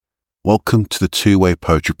Welcome to the Two-Way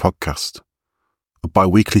Poetry Podcast, a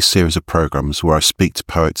bi-weekly series of programmes where I speak to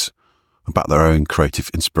poets about their own creative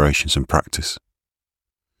inspirations and practice.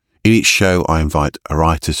 In each show, I invite a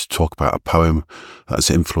writer to talk about a poem that has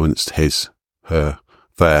influenced their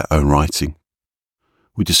own writing.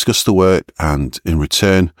 We discuss the work and, in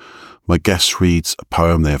return, my guest reads a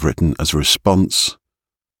poem they have written as a response,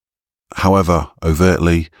 however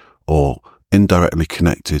overtly or indirectly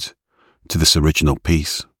connected to this original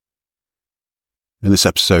piece. In this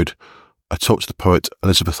episode, I talked to the poet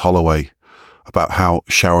Elizabeth Holloway about how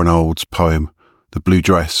Sharon Olds' poem, The Blue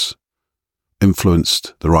Dress,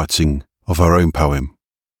 influenced the writing of her own poem,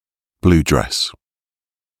 Blue Dress.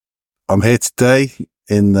 I'm here today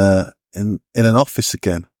in an office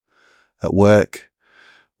again at work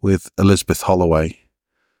with Elizabeth Holloway,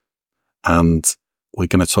 and we're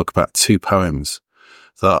going to talk about two poems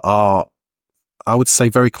that are, I would say,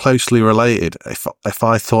 very closely related. If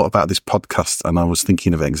I thought about this podcast and I was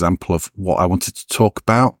thinking of an example of what I wanted to talk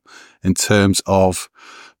about in terms of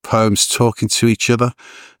poems talking to each other,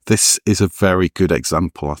 this is a very good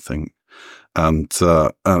example, I think. And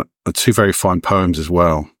two very fine poems as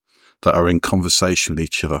well that are in conversation with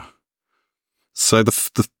each other. So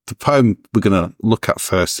the poem we're going to look at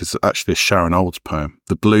first is actually a Sharon Olds poem,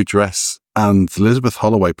 The Blue Dress, and the Elizabeth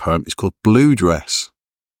Holloway poem is called Blue Dress.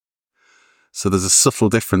 So there's a subtle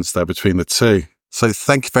difference there between the two. So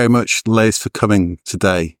thank you very much, Liz, for coming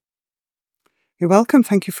today. You're welcome.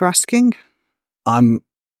 Thank you for asking. I'm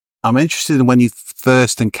interested in when you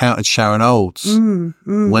first encountered Sharon Olds.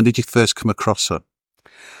 When did you first come across her?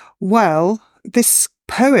 Well, this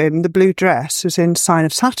poem, The Blue Dress, was in Sign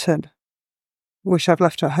of Saturn, which I've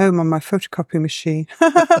left at home on my photocopy machine.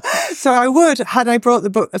 So I would, had I brought the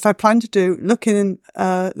book, as I planned to do, look in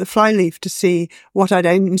the flyleaf to see what I'd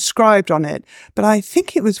inscribed on it. But I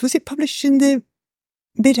think was it published in the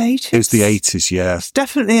mid-80s? It was the 80s, yeah. It's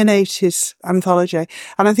definitely an 80s anthology.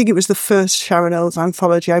 And I think it was the first Sharon Olds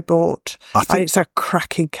anthology I bought. And it's a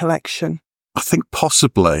cracking collection. I think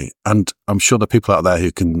possibly, and I'm sure there are people out there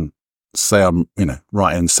who can say I'm,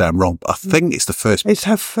 right and say I'm wrong, but I think it's the first. It's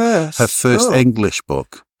her first. Her first English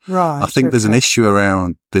book. Right. I think there's an issue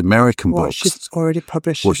around the American books. She's already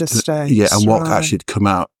published at the States. Yeah, and what actually had come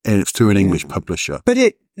out through an English publisher. But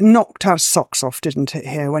it knocked our socks off, didn't it,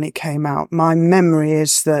 here when it came out? My memory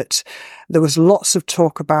is that there was lots of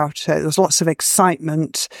talk about it. There was lots of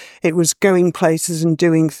excitement. It was going places and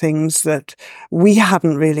doing things that we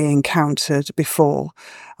hadn't really encountered before.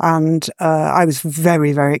 And I was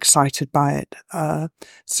very, very excited by it.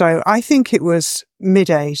 So I think it was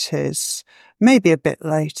mid-80s, maybe a bit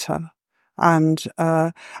later. And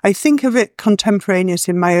I think of it contemporaneous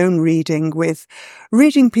in my own reading with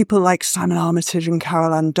reading people like Simon Armitage and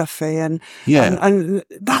Carol Ann Duffy and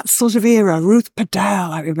that sort of era, Ruth Padell,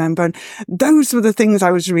 I remember. And those were the things I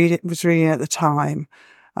was reading at the time.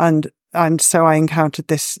 And so I encountered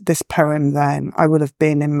this poem then. I would have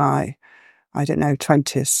been in my,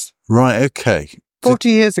 20s. Right, okay. 40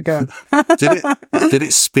 years ago. Did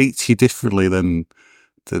it speak to you differently than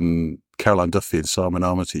Carol Ann Duffy and Simon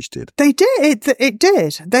Armitage did? They did. It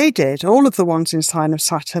did. They did. All of the ones in Sign of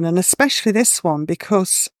Saturn, and especially this one,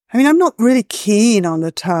 because, I'm not really keen on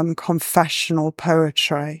the term confessional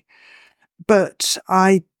poetry, but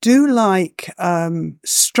I do like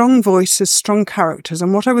strong voices, strong characters.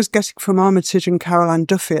 And what I was getting from Armitage and Carol Ann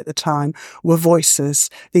Duffy at the time were voices,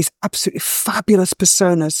 these absolutely fabulous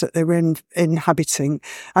personas that they were inhabiting.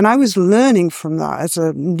 And I was learning from that as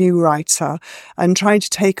a new writer and trying to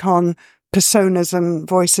take on personas and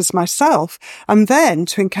voices myself. And then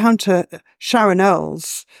to encounter Sharon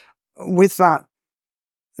Olds with that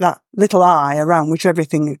little eye around which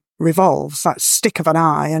everything revolves, that stick of an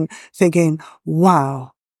eye, and thinking,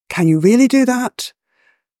 wow, can you really do that?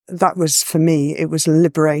 That was, for me, it was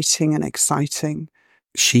liberating and exciting.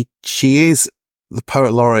 She is the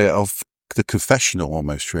poet laureate of the confessional,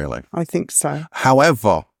 almost, really. I think so.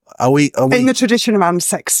 However, are we in the tradition of Anne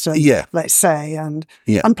Sexton? Yeah, let's say, and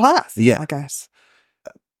Plath. Yeah, I guess.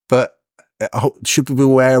 But should we be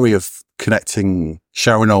wary of connecting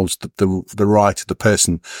Sharon Olds, the writer, the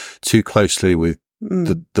person, too closely with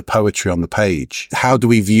the poetry on the page? How do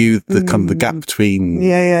we view the kind of the gap between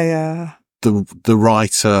the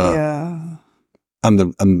writer and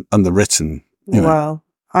the written? Well,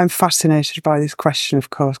 I'm fascinated by this question,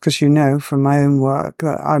 of course, because from my own work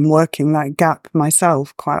that I'm working that gap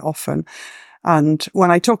myself quite often. And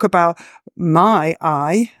when I talk about my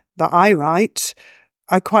I, that I write,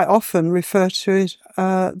 I quite often refer to it,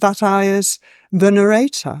 that I as the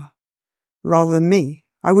narrator rather than me.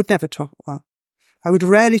 I would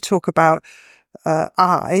rarely talk about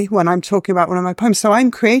when I'm talking about one of my poems. So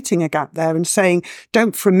I'm creating a gap there and saying,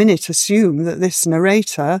 don't for a minute assume that this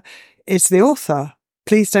narrator is the author.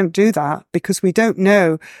 Please don't do that, because we don't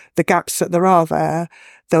know the gaps that there are there.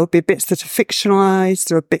 There'll be bits that are fictionalized.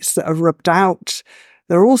 There are bits that are rubbed out.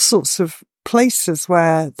 There are all sorts of places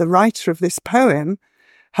where the writer of this poem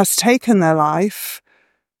has taken their life,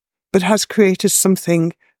 but has created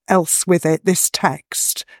something else with it, this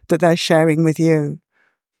text that they're sharing with you.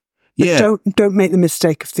 But don't make the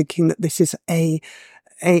mistake of thinking that this is a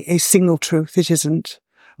single truth. It isn't.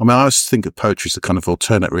 I mean, I always think of poetry as a kind of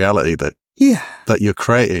alternate reality that you're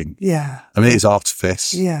creating. Yeah. I mean, it is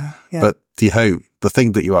artifice. Yeah. But the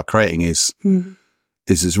thing that you are creating is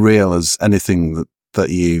as real as anything that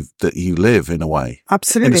you live, in a way.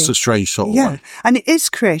 Absolutely. In a strange sort of way. And it is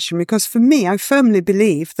creation, because for me, I firmly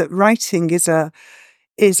believe that writing is a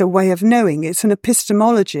way of knowing. It's an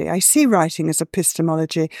epistemology. I see writing as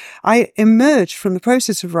epistemology. I emerge from the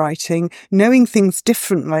process of writing knowing things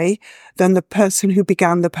differently than the person who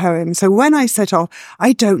began the poem. So when I set off,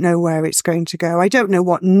 I don't know where it's going to go. I don't know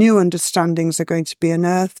what new understandings are going to be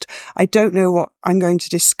unearthed. I don't know what I'm going to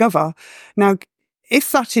discover. Now,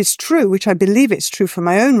 if that is true, which I believe it's true for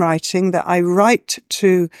my own writing, that I write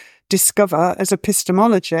to discover as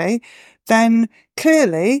epistemology, then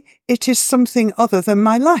clearly it is something other than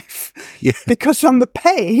my life. Yeah. Because on the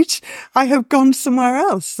page, I have gone somewhere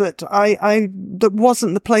else that that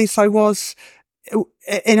wasn't the place I was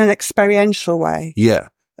in an experiential way. Yeah.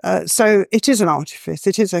 So it is an artifice.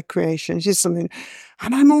 It is a creation. It is something.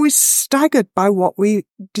 And I'm always staggered by what we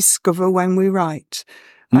discover when we write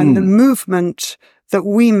and the movement that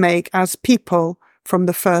we make as people from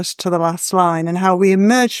the first to the last line, and how we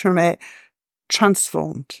emerge from it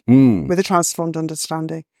transformed, with a transformed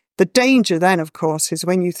understanding. The danger then, of course, is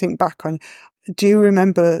when you think back on, do you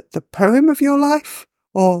remember the poem of your life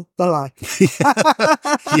or the life?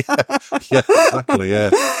 yeah, exactly,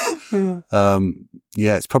 yeah.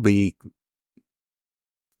 It's probably,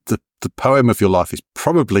 the poem of your life is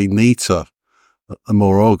probably neater and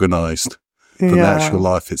more organised than the actual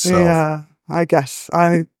life itself. Yeah, I guess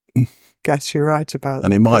you're right about that.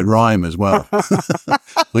 And it might rhyme as well.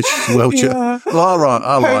 Which, well,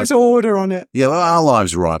 our lives, order on it. Yeah, well, our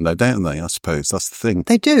lives rhyme though, don't they? I suppose that's the thing.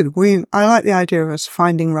 They do. I like the idea of us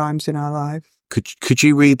finding rhymes in our lives. Could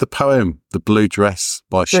you read the poem, "The Blue Dress"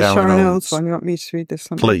 by Sharon? One. You want me to read this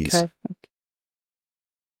one? Please. Okay.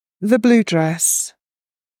 The Blue Dress.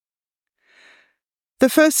 The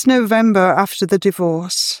first November after the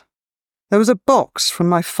divorce, there was a box from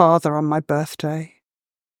my father on my birthday.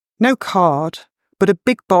 No card, but a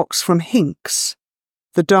big box from Hinks,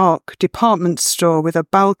 the dark department store with a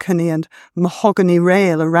balcony and mahogany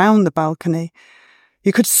rail around the balcony.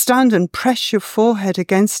 You could stand and press your forehead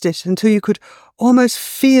against it until you could almost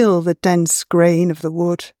feel the dense grain of the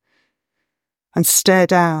wood, and stare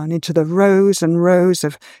down into the rows and rows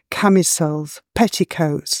of camisoles,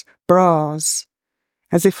 petticoats, bras,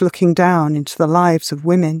 as if looking down into the lives of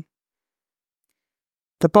women.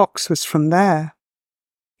 The box was from there.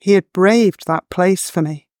 He had braved that place for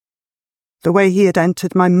me, the way he had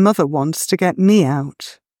entered my mother once to get me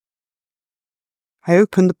out. I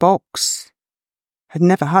opened the box. Had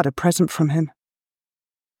never had a present from him.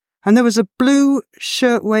 And there was a blue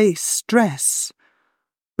shirtwaist dress,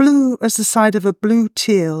 blue as the side of a blue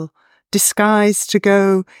teal, disguised to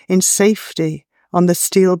go in safety on the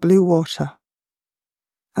steel blue water.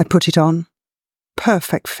 I put it on.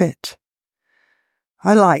 Perfect fit.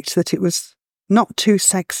 I liked that it was not too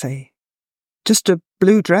sexy. Just a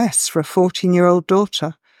blue dress for a 14-year-old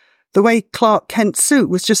daughter. The way Clark Kent's suit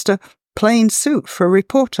was just a plain suit for a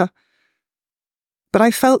reporter. But I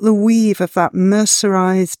felt the weave of that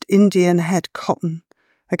mercerized Indian head cotton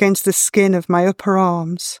against the skin of my upper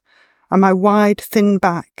arms and my wide, thin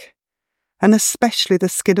back, and especially the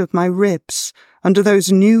skin of my ribs under those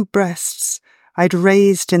new breasts I'd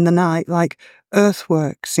raised in the night like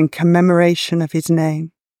earthworks in commemoration of his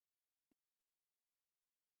name.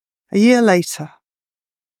 A year later,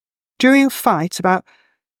 during a fight about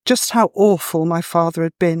just how awful my father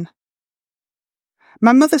had been,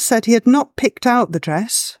 my mother said he had not picked out the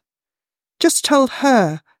dress, just told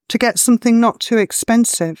her to get something not too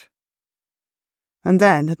expensive, and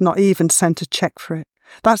then had not even sent a cheque for it.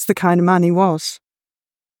 That's the kind of man he was.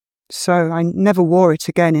 So I never wore it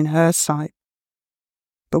again in her sight.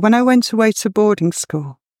 But when I went away to boarding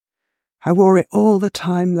school, I wore it all the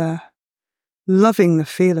time there, loving the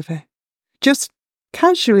feel of it, just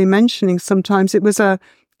casually mentioning sometimes it was a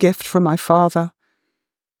gift from my father,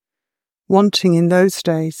 wanting in those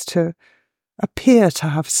days to appear to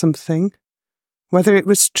have something. Whether it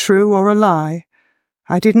was true or a lie,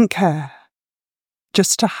 I didn't care.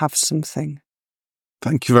 just to have something.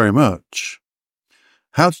 Thank you very much.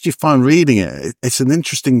 How did you find reading it? It's an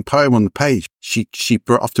interesting poem on the page. She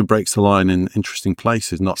often breaks the line in interesting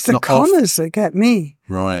places. It's the commas that get me.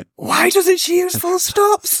 Right. Why doesn't she use full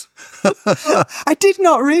stops? I did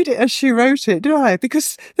not read it as she wrote it, did I?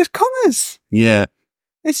 Because there's commas. Yeah.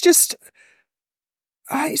 It's just,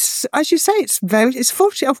 it's, as you say, it's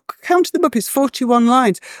 40, I've counted them up, it's 41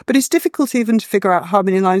 lines, but it's difficult even to figure out how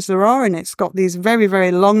many lines there are in it. It's got these very,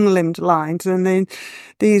 very long-limbed lines and then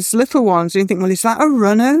these little ones, and you think, well, is that a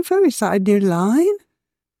run over? Is that a new line?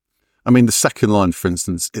 I mean, the second line, for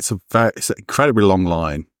instance, it's an incredibly long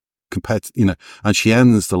line compared to, and she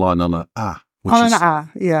ends the line on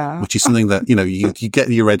which is something that, you get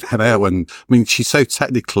your head out when, she's so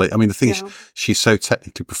technically, the thing is, she's so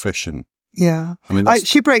technically proficient. Yeah.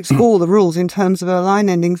 She breaks all the rules in terms of her line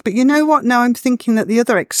endings. But you know what? Now I'm thinking that the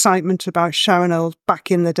other excitement about Sharon Olds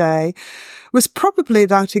back in the day was probably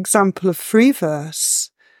that example of free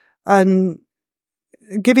verse and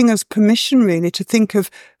giving us permission really to think of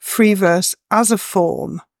free verse as a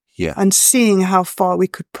form and seeing how far we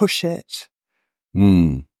could push it.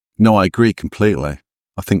 No, I agree completely.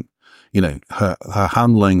 I think, her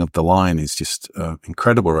handling of the line is just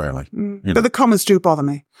incredible, really. But the commas do bother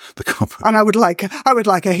me. And I would like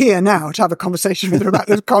her here now to have a conversation with her about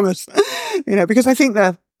those commas, because I think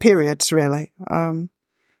they're periods, really. Well,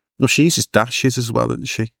 she uses dashes as well, doesn't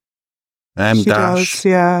she? She does,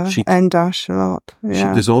 yeah. N dash a lot.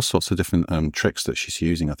 Yeah. There's all sorts of different tricks that she's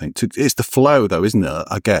using, I think. It's the flow, though, isn't it?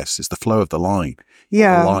 I guess it's the flow of the line.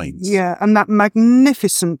 Yeah, the lines. Yeah. And that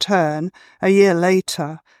magnificent turn a year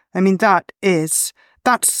later.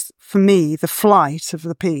 That's for me the flight of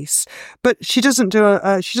the piece. But she doesn't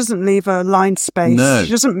she doesn't leave a line space. No.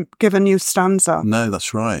 She doesn't give a new stanza. No,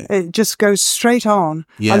 that's right. It just goes straight on.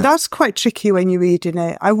 Yeah. And that's quite tricky when you're reading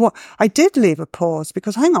it. I did leave a pause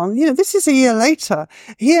because hang on, this is a year later.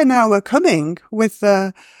 Here now we're coming with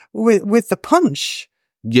the punch.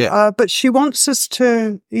 Yeah. But she wants us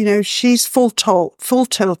to, she's full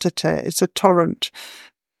tilt at it. It's a torrent.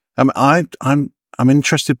 I'm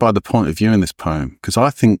interested by the point of view in this poem because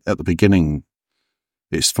I think at the beginning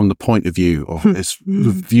it's from the point of view of it's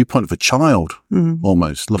the viewpoint of a child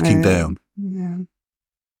almost looking down. Yeah.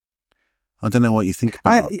 I don't know what you think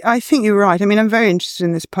about that. I think you're right. I'm very interested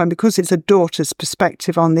in this poem because it's a daughter's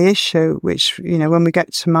perspective on the issue, which, when we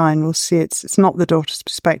get to mine, we'll see it's not the daughter's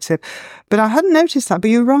perspective. But I hadn't noticed that,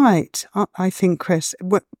 but you're right, I think, Chris.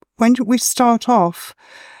 When we start off,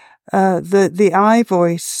 the I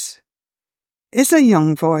voice is a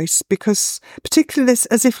young voice because particularly this,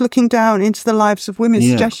 as if looking down into the lives of women,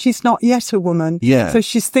 suggests she's not yet a woman. Yeah. So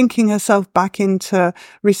she's thinking herself back into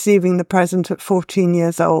receiving the present at 14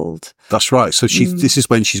 years old. That's right. So this is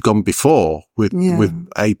when she's gone before with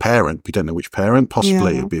a parent. We don't know which parent.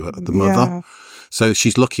 Possibly it'll be the mother. Yeah. So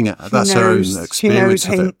she's looking at her own experience. She knows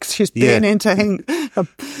Hink. She's been into Hink.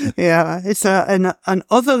 It's an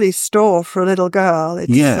otherly store for a little girl.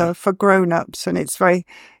 It's for grown-ups, and it's very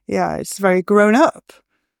grown up.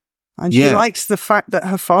 And she likes the fact that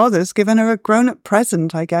her father's given her a grown-up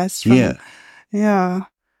present, I guess. As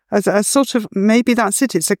a sort of, maybe that's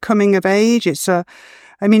it. It's a coming of age. It's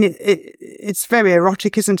it's very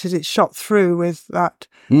erotic, isn't it? It's shot through with that,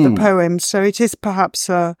 the poem. So it is perhaps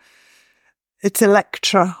it's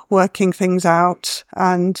Electra working things out.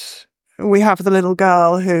 And we have the little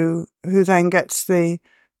girl who then gets the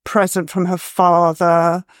present from her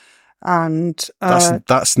father. And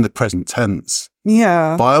that's in the present tense.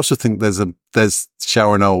 Yeah. But I also think there's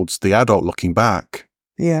Sharon Olds, the adult looking back.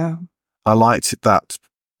 Yeah. I liked it that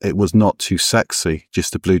it was not too sexy,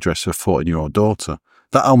 just a blue dress for a 14-year-old daughter.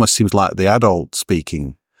 That almost seems like the adult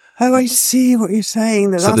speaking. Oh, I see what you're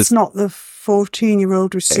saying. That's not the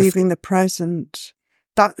 14-year-old receiving the present.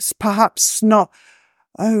 That's perhaps not.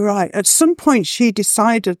 Oh, right. At some point, she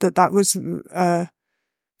decided that was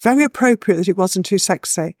very appropriate, that it wasn't too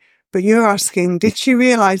sexy. But you're asking, did she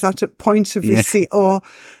realise that at point of receipt or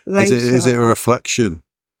later? Is it a reflection?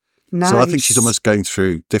 Nice. So I think she's almost going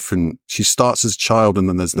through different. She starts as a child, and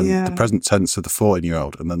then there's the present tense of the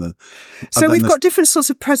 14-year-old, and then we've got different sorts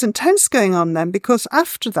of present tense going on then, because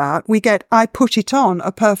after that we get "I put it on,"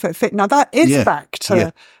 a perfect fit. Now that is back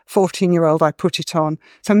to 14-year-old. I put it on.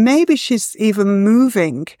 So maybe she's even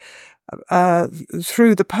moving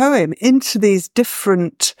through the poem into these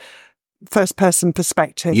different first-person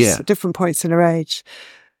perspectives at different points in her age.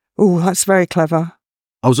 Oh, that's very clever.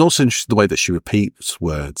 I was also interested in the way that she repeats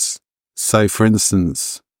words. So, for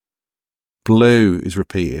instance, blue is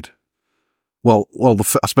repeated. Well,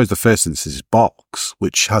 I suppose the first instance is box,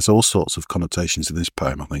 which has all sorts of connotations in this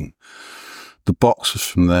poem, I think. The box was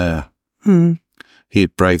from there. he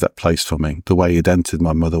had braved that place for me, the way he'd entered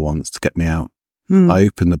my mother once to get me out. I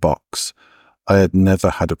opened the box. I had never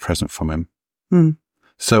had a present from him.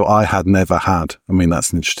 So I had never had, I mean,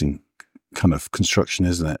 that's an interesting kind of construction,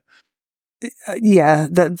 isn't it? Yeah,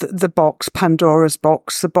 the box, Pandora's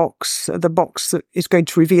box, the box that is going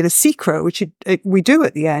to reveal a secret, which we do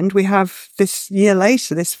at the end. We have this year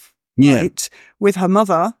later, this fight with her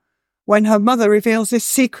mother, when her mother reveals this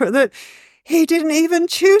secret that he didn't even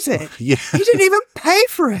choose it. He didn't even pay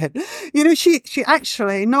for it. You know, she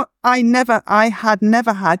actually, I had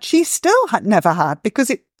never had, she still had never had, because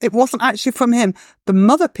it wasn't actually from him. The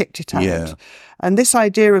mother picked it out. Yeah. And this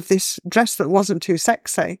idea of this dress that wasn't too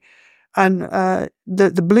sexy, and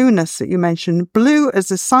the blueness that you mentioned, blue as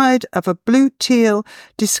the side of a blue teal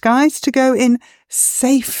disguised to go in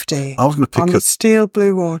safety. I was going to pick up the steel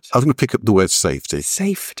blue water. I was going to pick up the word safety.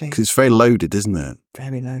 Safety. Because it's very loaded, isn't it?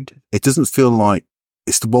 Very loaded. It doesn't feel like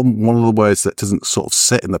it's the one of the words that doesn't sort of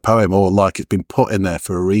sit in the poem, or like it's been put in there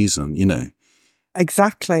for a reason, you know.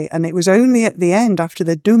 Exactly. And it was only at the end, after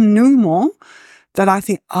the denouement, that I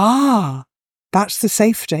think, that's the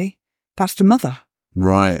safety. That's the mother.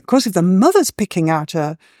 Right. Of course, if the mother's picking out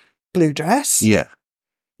a blue dress,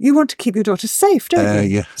 you want to keep your daughter safe, don't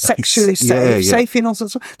you? Yeah. Sexually safe, safe in all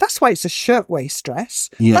sorts of. That's why it's a shirtwaist dress.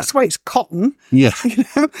 Yeah. That's why it's cotton. Yeah. You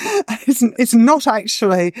know, it's not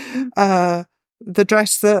actually the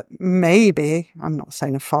dress that maybe, I'm not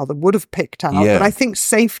saying a father would have picked out, but I think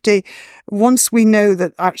safety, once we know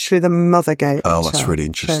that actually the mother gave it. Oh, that's really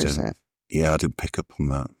interesting. Yeah, I didn't pick up on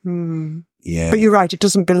that. Yeah. But you're right, it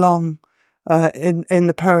doesn't belong in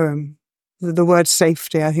the poem. The word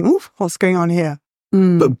safety, I think, what's going on here?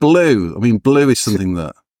 But blue, I mean, blue is something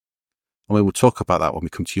that, I mean, we'll talk about that when we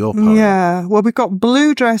come to your poem. Yeah, well, we've got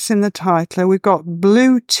blue dress in the title, we've got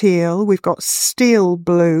blue teal, we've got steel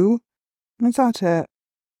blue. Is that it?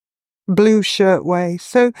 Blue shirtwaist.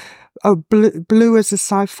 So, blue as a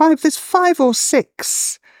side. There's 5 or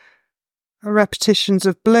 6 repetitions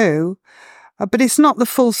of blue, but it's not the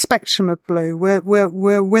full spectrum of blue.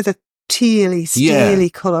 We're with a tealy, steely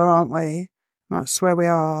colour, aren't we? That's where we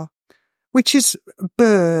are. Which is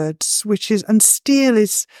birds, and steel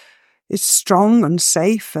is strong and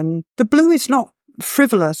safe, and the blue is not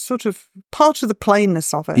frivolous, sort of part of the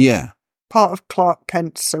plainness of it. Yeah. Part of Clark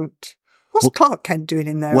Kent's suit. What's Clark Kent doing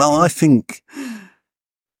in there? Well, I think,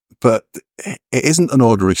 but it isn't an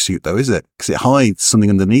ordinary suit though, is it? Because it hides something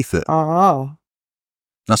underneath it. Oh.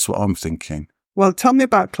 That's what I'm thinking. Well, tell me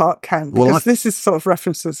about Clark Kent, because this is sort of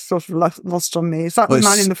references sort of lost on me. Is that the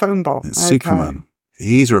man in the phone box? It's Superman.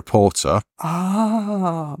 He's a reporter.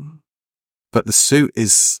 Ah. But the suit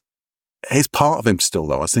is part of him still,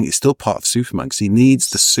 though. I think it's still part of Superman, because he needs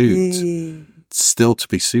the suit still to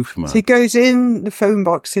be Superman. So he goes in the phone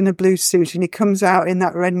box in a blue suit, and he comes out in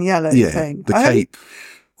that red and yellow thing. The cape.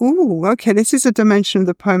 Ooh, okay. This is a dimension of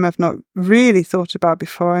the poem I've not really thought about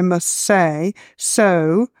before, I must say.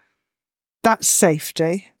 So that's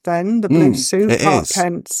safety, then, the blue suit. Clark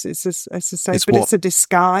Kent's, it's a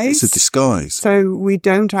disguise. It's a disguise. So we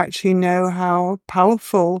don't actually know how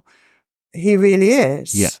powerful he really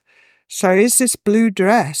is. Yeah. So is this blue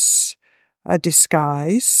dress a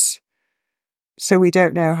disguise? So we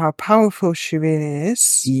don't know how powerful she really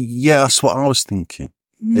is. Yeah, that's what I was thinking.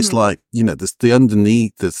 It's like, you know, the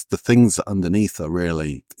underneath, the things that underneath are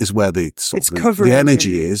really, is where the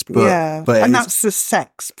energy is. But and that's the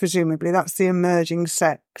sex, presumably. That's the emerging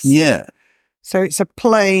sex. Yeah. So it's a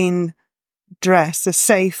plain dress, a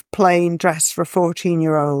safe, plain dress for a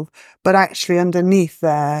 14-year-old, but actually underneath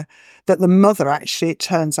there, that the mother actually, it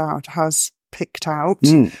turns out, has picked out.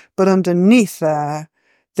 But underneath there,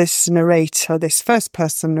 this narrator, this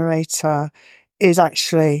first-person narrator, is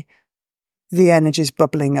actually the energies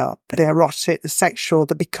bubbling up, the erotic, the sexual,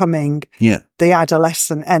 the becoming, the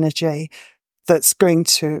adolescent energy that's going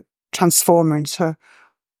to transform her into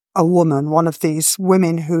a woman, one of these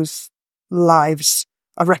women whose lives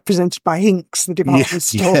are represented by Hinks, the department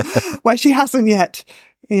store, where she hasn't yet,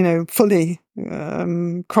 fully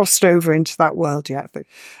crossed over into that world yet. But,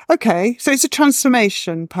 okay, so it's a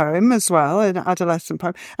transformation poem as well, an adolescent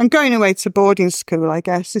poem. And going away to boarding school, I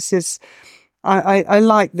guess, this is... I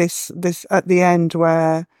like this at the end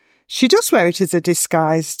where she does wear it as a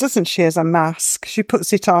disguise, doesn't she, as a mask. She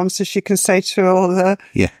puts it on so she can say to all her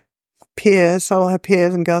peers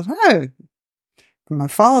and girls, oh, my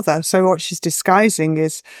father. So what she's disguising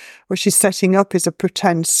is, what she's setting up is a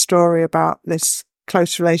pretend story about this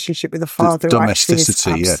close relationship with the father who actually is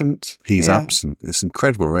absent. Yeah. He's absent. It's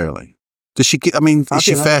incredible, really. Does she get, is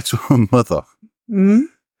she fair to her mother? Mm?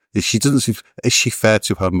 Is she fair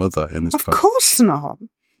to her mother in this poem? Of course not.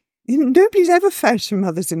 Nobody's ever fair to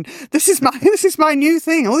mothers. And this is my new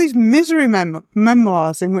thing. All these misery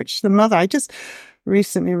memoirs in which the mother, I just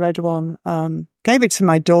recently read one, gave it to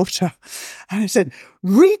my daughter. And I said,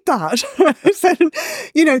 read that. I said,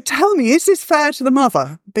 tell me, is this fair to the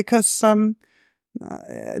mother? Because,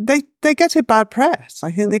 they get a bad press.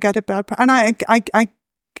 I think they get a bad press. And I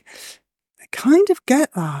kind of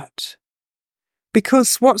get that.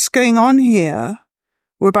 Because what's going on here,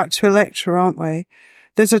 we're about to elect her, aren't we?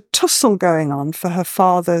 There's a tussle going on for her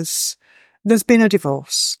father's. There's been a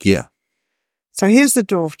divorce. Yeah. So here's the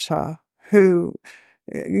daughter who,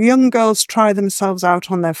 young girls try themselves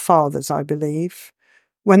out on their fathers, I believe,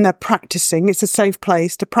 when they're practicing. It's a safe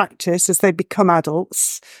place to practice as they become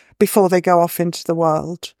adults before they go off into the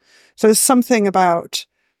world. So there's something about,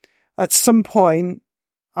 at some point,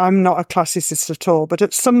 I'm not a classicist at all, but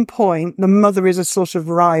at some point, the mother is a sort of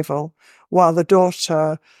rival while the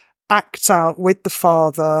daughter acts out with the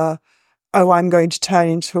father, oh, I'm going to turn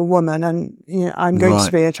into a woman and I'm going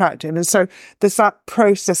to be attractive. And so there's that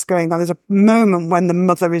process going on. There's a moment when the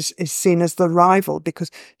mother is seen as the rival because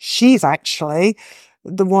she's actually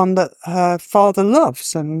the one that her father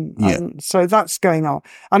loves. And so that's going on.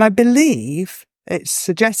 And I believe it's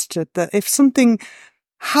suggested that if something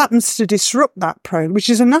happens to disrupt that process, which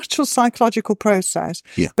is a natural psychological process,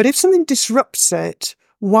 but if something disrupts it,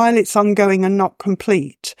 while it's ongoing and not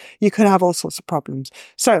complete, you can have all sorts of problems.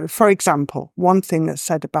 So, for example, one thing that's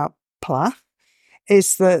said about Plath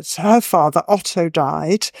is that her father, Otto,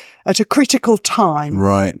 died at a critical time.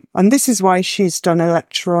 Right. And this is why she's done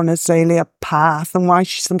Electra on Azalea Path and why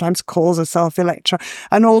she sometimes calls herself Electra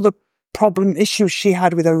and all the issues she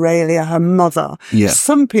had with Aurelia, her mother. Yeah.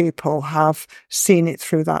 Some people have seen it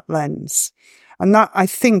through that lens. And that, I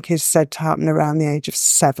think, is said to happen around the age of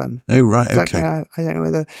 7. Oh, right, okay. I don't know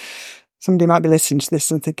whether somebody might be listening to this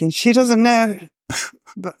and thinking, she doesn't know.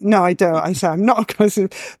 But no, I don't. I say I'm not close.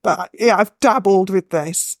 But yeah, I've dabbled with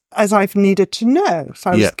this as I've needed to know. So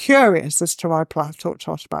I was curious as to why Plath talked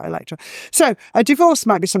to us about Electra. So a divorce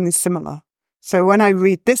might be something similar. So when I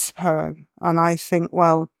read this poem and I think,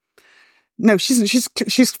 well, no,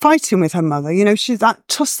 she's fighting with her mother. That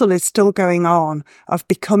tussle is still going on of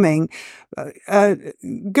becoming.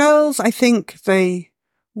 Girls, I think they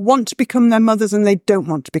want to become their mothers and they don't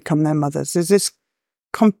want to become their mothers. There's this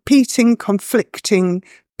competing, conflicting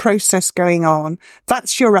process going on.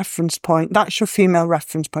 That's your reference point. That's your female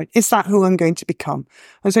reference point. Is that who I'm going to become?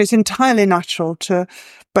 And so it's entirely natural to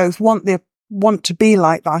both want to be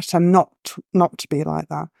like that and not to be like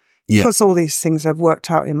that. Yeah. Because all these things have worked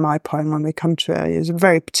out in my poem when we come to it. There's a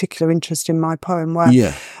very particular interest in my poem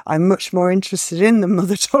where I'm much more interested in the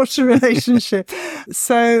mother-daughter relationship.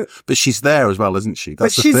 But she's there as well, isn't she?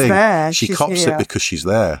 That's the thing. There. She cops it because she's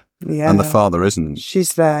there. Yeah. And the father isn't.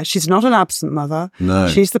 She's there. She's not an absent mother. No.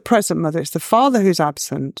 She's the present mother. It's the father who's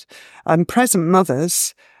absent. And present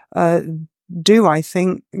mothers do, I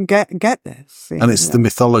think, get this. And it's the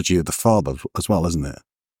mythology of the father as well, isn't it?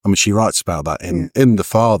 I mean, she writes about that in The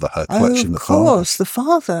Father, her collection, The Father. Of course, The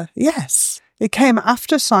Father, yes. It came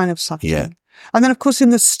after Sign of Saturn. Yeah. And then, of course, in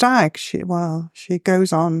The Stag, she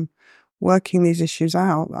goes on working these issues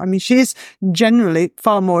out. I mean, she is generally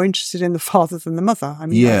far more interested in the father than the mother. I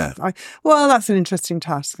mean, well, that's an interesting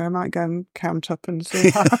task. I might go and count up and see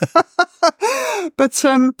how.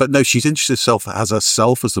 But no, she's interested as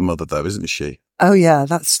herself as the mother, though, isn't she? Oh yeah,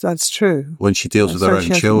 that's true. When she deals with her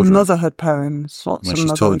own children, motherhood poems. When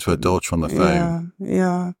she's talking to her daughter on the phone.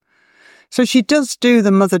 Yeah. So she does do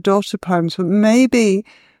the mother-daughter poems, but maybe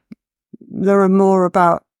there are more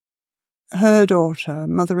about her daughter,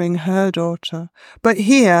 mothering her daughter. But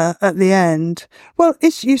here at the end, well,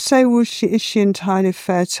 is she entirely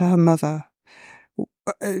fair to her mother?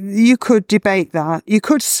 You could debate that. You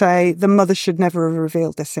could say the mother should never have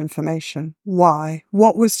revealed this information. Why?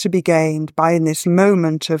 What was to be gained by in this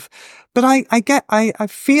moment of... But I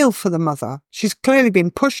feel for the mother. She's clearly been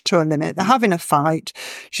pushed to a limit. They're having a fight.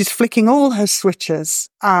 She's flicking all her switches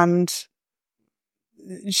and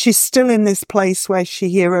she's still in this place where she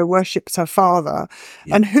hero worships her father.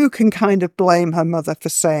 Yeah. And who can kind of blame her mother for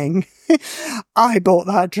saying, I bought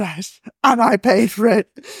that dress and I paid for it.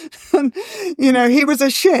 And, he was a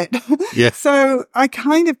shit. Yeah. So I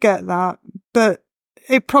kind of get that, but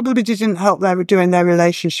it probably didn't help doing their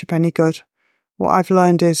relationship any good. What I've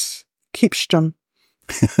learned is keep stum.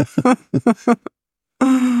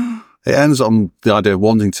 It ends on the idea of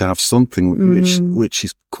wanting to have something which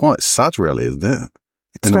is quite sad, really, isn't it?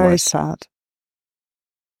 It's very sad.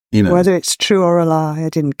 Whether it's true or a lie, I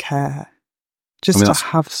didn't care. just to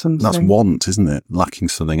have something. That's want, isn't it? Lacking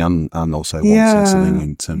something and also wanting something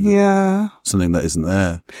in terms of something that isn't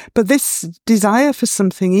there. But this desire for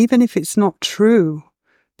something, even if it's not true,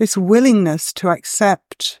 this willingness to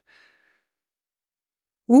accept.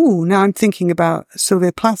 Now I'm thinking about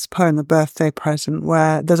Sylvia Plath's poem, The Birthday Present,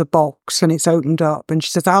 where there's a box and it's opened up and she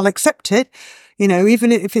says, I'll accept it.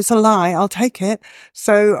 Even if it's a lie, I'll take it.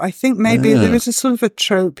 So I think maybe there is a sort of a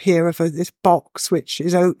trope here of this box which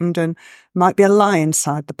is opened and might be a lie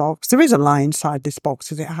inside the box. There is a lie inside this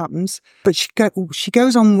box as it happens. But she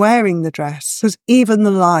goes on wearing the dress because even the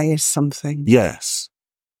lie is something. Yes.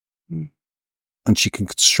 And she can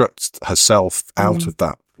construct herself out of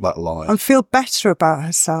that lie. And feel better about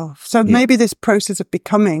herself. So maybe this process of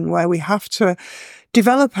becoming, where we have to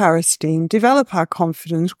develop our esteem, develop our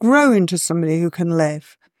confidence, grow into somebody who can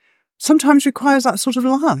live, sometimes requires that sort of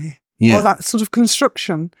lie or that sort of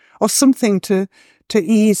construction or something to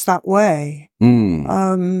ease that way.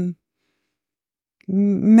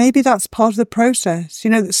 Maybe that's part of the process.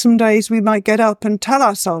 That some days we might get up and tell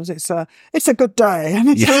ourselves it's a good day, and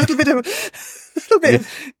it's a little bit of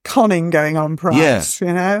conning going on, perhaps.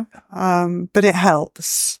 But it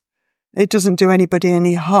helps. It doesn't do anybody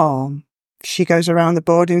any harm. She goes around the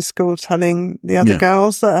boarding school telling the other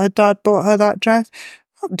girls that her dad bought her that dress.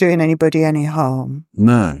 Not doing anybody any harm.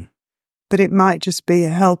 No. But it might just be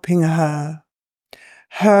helping her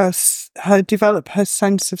develop her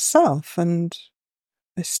sense of self and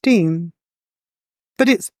esteem. But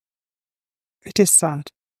it is sad.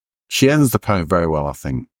 She ends the poem very well, I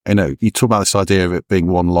think. You talk about this idea of it being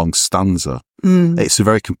one long stanza. It's a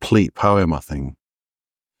very complete poem, I think.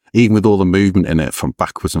 Even with all the movement in it from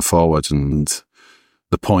backwards and forwards and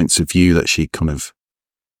the points of view that she kind of...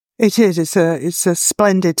 It is. It's a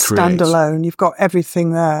splendid standalone. You've got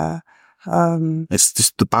everything there. It's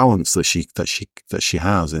just the balance that she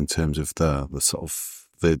has in terms of the sort of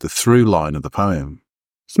the through line of the poem.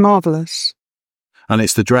 It's marvellous. And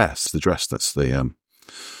it's the dress that's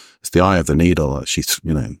it's the eye of the needle that she,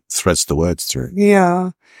 threads the words through.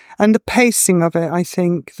 Yeah. And the pacing of it, I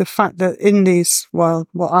think, the fact that in these, what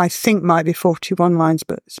I think might be 41 lines,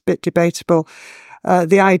 but it's a bit debatable,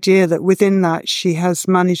 the idea that within that she has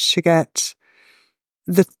managed to get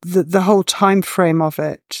the whole time frame of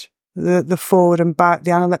it, the forward and back,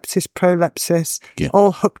 the analepsis, prolepsis,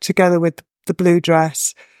 all hooked together with the blue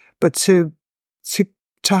dress, but to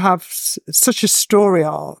have such a story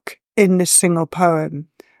arc in this single poem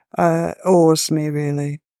awes me,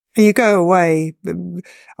 really. You go away,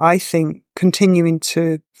 I think, continuing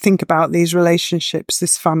to think about these relationships,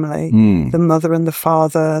 this family, the mother and the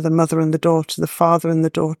father, the mother and the daughter, the father and the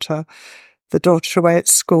daughter away at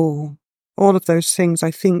school. All of those things,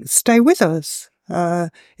 I think, stay with us.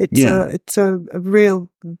 It's a real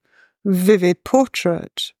vivid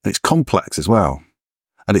portrait. It's complex as well.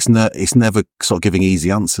 And it's never sort of giving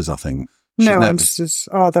easy answers, I think. No answers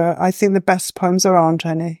are there. I think the best poems there aren't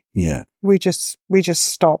any. Yeah. We just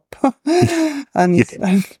stop and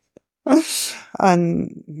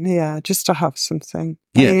just to have something.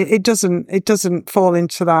 Yeah. It doesn't fall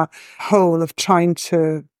into that hole of trying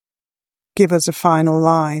to give us a final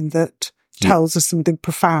line that tells us something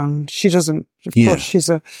profound. She doesn't. Of course, she's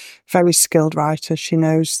a very skilled writer. She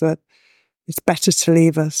knows that it's better to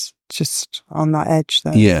leave us just on that edge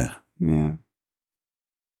there. Yeah. Yeah.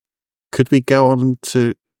 Could we go on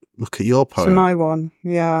to look at your poem? To my one,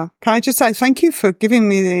 yeah. Can I just say thank you for giving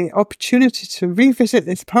me the opportunity to revisit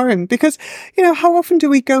this poem? Because, how often do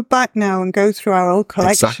we go back now and go through our old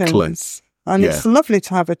collections? Exactly. And it's lovely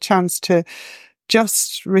to have a chance to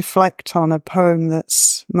just reflect on a poem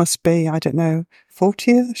that's must be,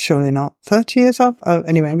 40 years? Surely not. 30 years old? Oh,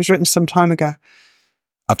 anyway, it was written some time ago.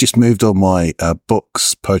 I've just moved all my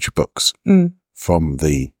poetry books, from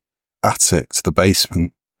the attic to the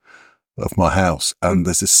basement of my house, and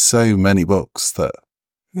there's just so many books that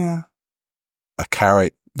I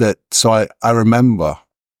carry that. So I remember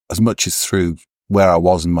as much as through where I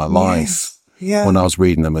was in my life when I was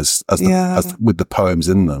reading them as with the poems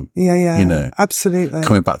in them. Absolutely.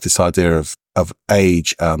 Coming back to this idea of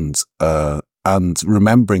age and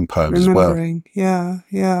remembering poems as well.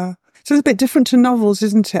 Yeah. So it's a bit different to novels,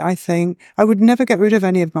 isn't it? I think I would never get rid of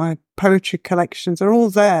any of my poetry collections. They're all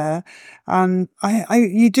there, and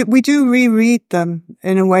we do reread them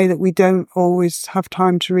in a way that we don't always have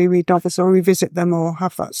time to reread novels or revisit them or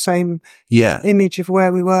have that same image of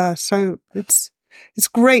where we were. So it's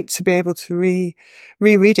great to be able to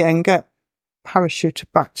reread it and get parachuted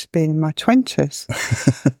back to being in my 20s.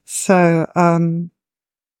 So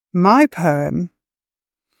my poem.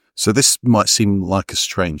 So this might seem like a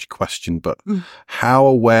strange question, but how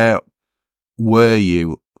aware were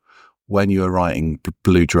you when you were writing the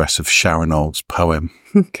Blue Dress of Sharon Olds poem?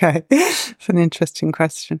 Okay, it's an interesting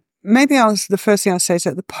question. Maybe the first thing I'll say is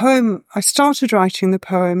that I started writing the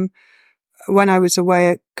poem when I was away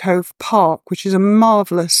at Cove Park, which is a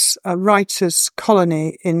marvellous writers'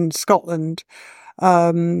 colony in Scotland,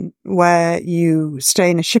 where you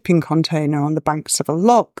stay in a shipping container on the banks of a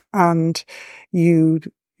loch, and you're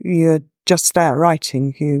just there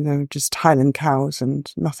writing. They're just Highland cows and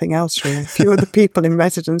nothing else really. A few other people in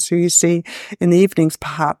residence who you see in the evenings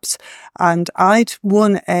perhaps. And I'd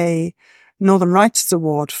won a Northern Writers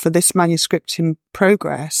Award for this manuscript in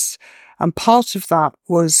progress. And part of that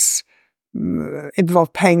was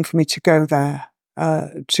involved paying for me to go there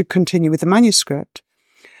to continue with the manuscript.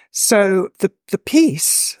 So the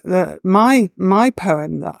piece, my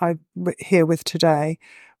poem that I'm here with today,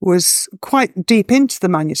 was quite deep into the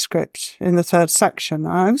manuscript in the third section.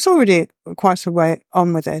 I was already quite a way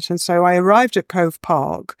on with it. And so I arrived at Cove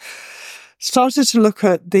Park, started to look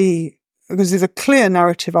at because there's a clear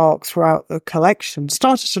narrative arc throughout the collection,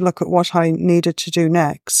 started to look at what I needed to do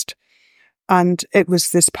next. And it was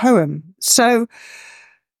this poem. So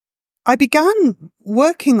I began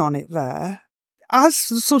working on it there as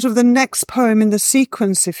sort of the next poem in the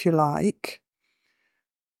sequence, if you like.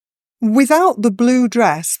 Without the blue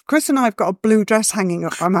dress, Chris and I have got a blue dress hanging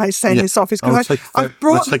up, I might say, in this office. Let's take a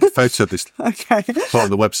photo of this. Okay. Put on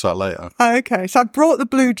the website later. Okay. So I brought the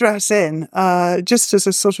blue dress in, just as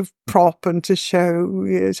a sort of prop and to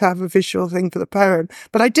to have a visual thing for the poem.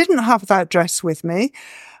 But I didn't have that dress with me,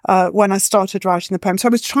 when I started writing the poem. So I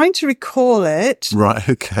was trying to recall it. Right.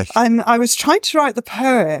 Okay. And I was trying to write the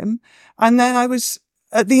poem. And then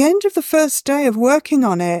at the end of the first day of working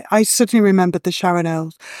on it, I suddenly remembered the Sharon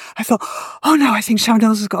Olds. I thought, oh no, I think Sharon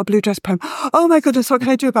Olds has got a blue dress poem. Oh my goodness, what can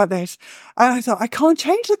I do about this? And I thought, I can't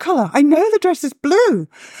change the colour. I know the dress is blue.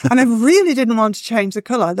 And I really didn't want to change the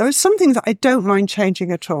colour. There are some things that I don't mind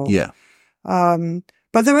changing at all. Yeah.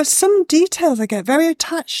 But there are some details I get very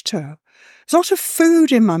attached to. There's a lot of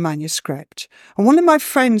food in my manuscript. And one of my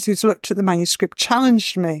friends who's looked at the manuscript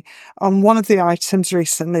challenged me on one of the items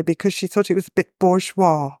recently because she thought it was a bit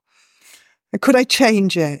bourgeois. Could I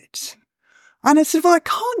change it? And I said, well, I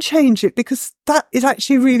can't change it because that is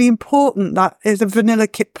actually really important. That is a vanilla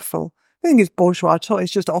kipfel. I think it's bourgeois at all.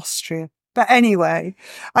 It's just Austria. But anyway,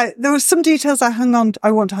 there were some details I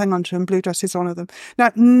want to hang on to, and blue dress is one of them.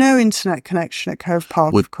 Now, no internet connection at Cove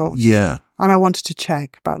Park, of course. Yeah. And I wanted to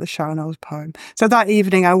check about the Sharon Olds poem. So that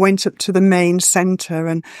evening I went up to the main centre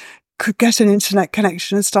and could get an internet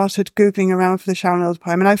connection and started Googling around for the Sharon Olds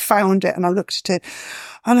poem. And I found it and I looked at it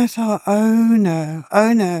and I thought, oh no,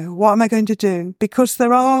 what am I going to do? Because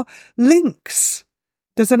there are links.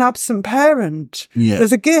 There's an absent parent. Yeah.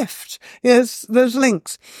 There's a gift. Yes, there's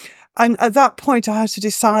links. And at that point I had to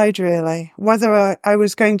decide really whether I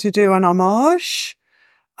was going to do an homage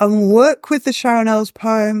and work with the Sharon Olds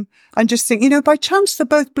poem and just think, by chance they're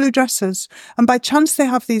both blue dresses and by chance they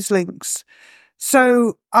have these links.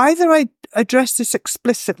 So either I address this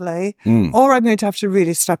explicitly or I'm going to have to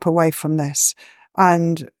really step away from this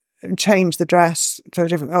and change the dress to a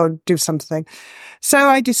different, or do something. So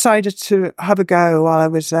I decided to have a go while I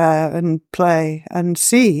was there and play and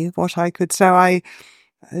see what I could. So I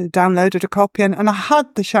downloaded a copy and I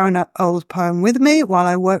had the Sharon Olds poem with me while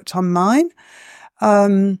I worked on mine.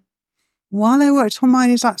 While I worked on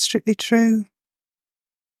mine, is that strictly true?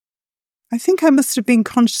 I think I must have been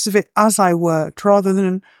conscious of it as I worked rather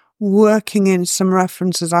than working in some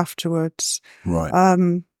references afterwards.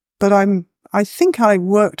 Right. But I think I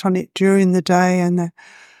worked on it during the day and it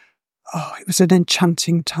was an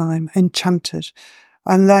enchanting time, enchanted.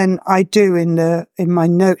 And then I do in my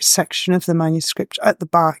notes section of the manuscript at the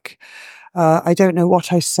back. I don't know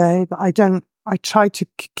what I say, but I try to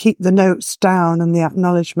keep the notes down and the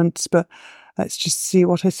acknowledgements, but let's just see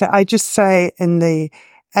what I say. I just say in the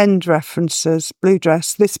end references, blue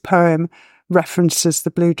dress, this poem references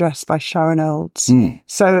the blue dress by Sharon Olds.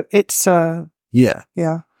 So it's, yeah.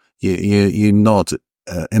 You nod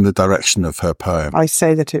in the direction of her poem. I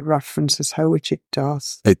say that it references her, which it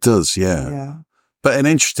does. It does, yeah. Yeah. But in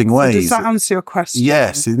interesting ways. So does that answer your question?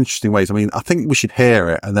 Yes, in interesting ways. I mean, I think we should hear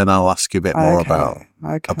it and then I'll ask you a bit more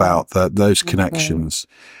about those connections.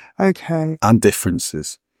 Okay. And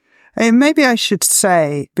differences. And maybe I should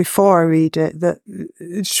say before I read it that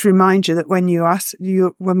just remind you that when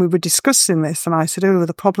we were discussing this and I said,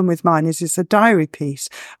 the problem with mine is it's a diary piece.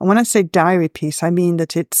 And when I say diary piece, I mean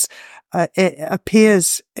that it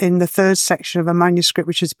appears in the third section of a manuscript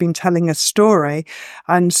which has been telling a story.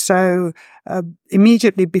 And so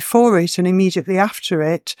immediately before it and immediately after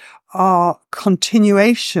it are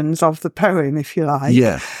continuations of the poem, if you like.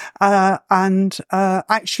 Yeah. And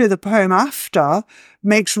actually the poem after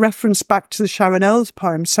makes reference back to the Sharon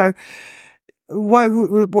poem. So what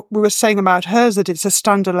we were saying about hers, that it's a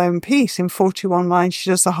standalone piece. In 41 lines, she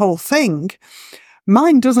does the whole thing.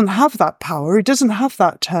 Mine doesn't have that power. It doesn't have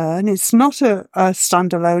that turn. It's not a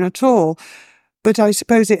standalone at all. But I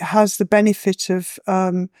suppose it has the benefit of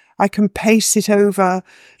I can pace it over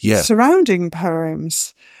surrounding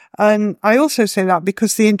poems. And I also say that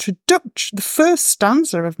because the introduction, the first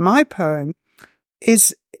stanza of my poem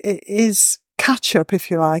is catch up,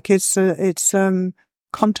 if you like. It's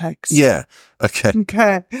context. Yeah. Okay.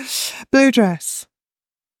 Okay. Blue dress.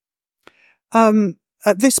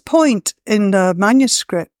 At this point in the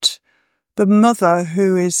manuscript, the mother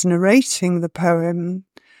who is narrating the poem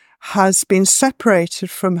has been separated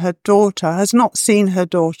from her daughter, has not seen her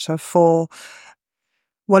daughter for,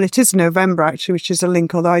 well, it is November actually, which is a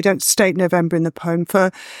link, although I don't state November in the poem, for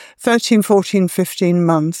 13, 14, 15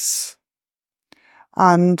 months.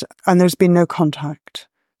 And there's been no contact.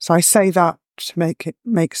 So I say that to make it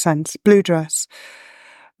make sense. Blue dress.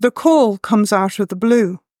 The call comes out of the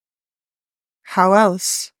blue. How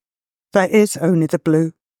else? There is only the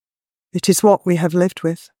blue. It is what we have lived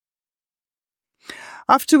with.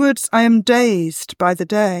 Afterwards, I am dazed by the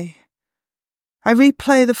day. I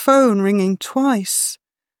replay the phone ringing twice,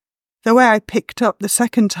 the way I picked up the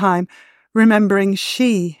second time, remembering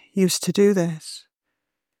she used to do this.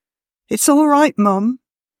 It's all right, Mum.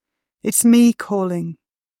 It's me calling.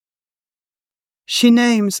 She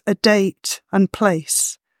names a date and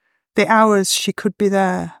place, the hours she could be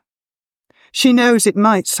there. She knows it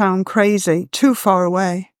might sound crazy, too far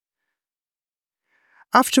away.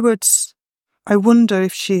 Afterwards, I wonder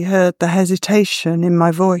if she heard the hesitation in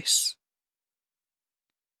my voice.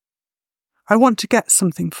 I want to get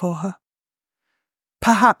something for her.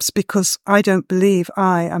 Perhaps because I don't believe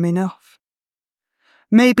I am enough.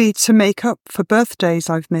 Maybe to make up for birthdays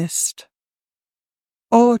I've missed.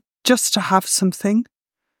 Or just to have something,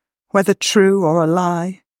 whether true or a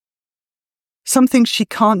lie. Something she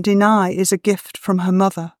can't deny is a gift from her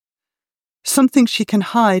mother. Something she can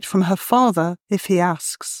hide from her father if he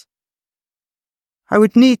asks. I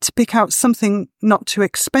would need to pick out something not too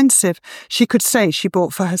expensive she could say she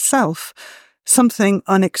bought for herself, something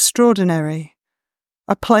unextraordinary,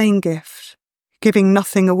 a plain gift, giving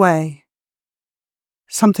nothing away.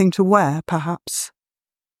 Something to wear, perhaps.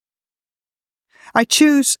 I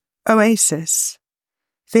choose Oasis,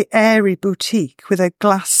 the airy boutique with a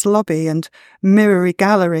glass lobby and mirrory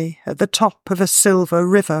gallery at the top of a silver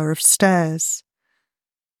river of stairs.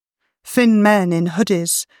 Thin men in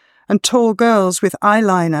hoodies and tall girls with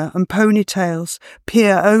eyeliner and ponytails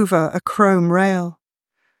peer over a chrome rail.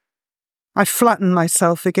 I flatten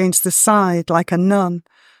myself against the side like a nun,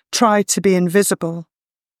 try to be invisible.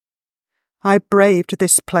 I braved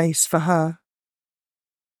this place for her.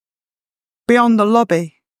 Beyond the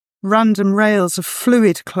lobby, random rails of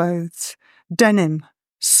fluid clothes, denim,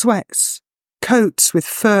 sweats, coats with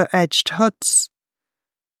fur-edged hoods.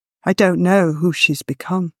 I don't know who she's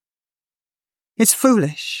become. It's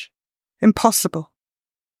foolish, impossible.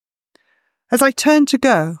 As I turn to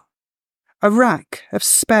go, a rack of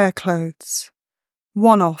spare clothes,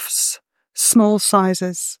 one-offs, small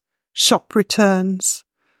sizes, shop returns,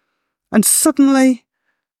 and suddenly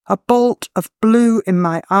a bolt of blue in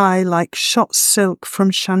my eye like shot silk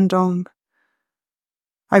from Shandong.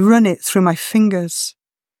 I run it through my fingers.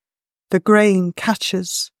 The grain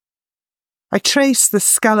catches. I trace the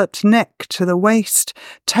scalloped neck to the waist,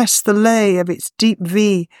 test the lay of its deep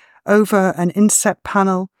V over an inset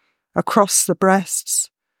panel, across the breasts.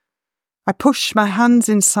 I push my hands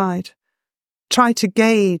inside, try to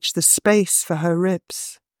gauge the space for her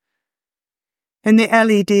ribs. In the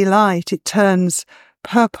LED light, it turns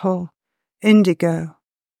purple, indigo,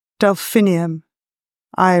 delphinium,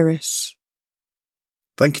 iris.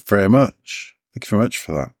 Thank you very much. Thank you very much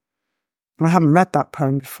for that. I haven't read that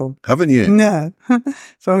poem before. Haven't you? No.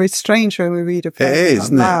 It's always strange when we read a poem It is,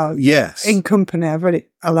 isn't aloud. it? Yes. In company, I've read it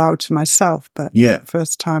aloud to myself, but the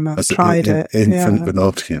first time I've tried it. In front of an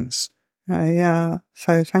audience. Yeah.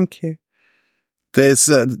 So thank you. There's,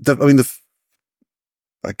 I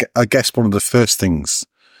guess one of the first things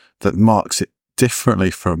that marks it differently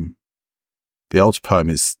from the old poem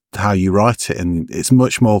is how you write it. And it's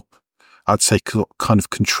much more, I'd say, kind of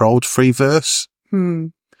controlled free verse.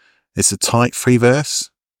 It's a tight free verse.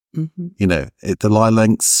 Mm-hmm. You know, the line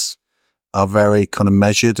lengths are very kind of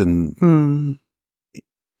measured and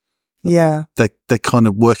Yeah. They're kind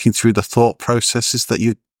of working through the thought processes that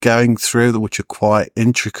you're going through, which are quite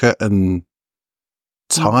intricate and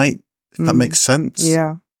tight, if that makes sense.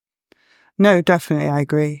 Yeah. No, definitely, I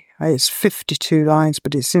agree. It's 52 lines,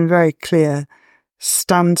 but it's in very clear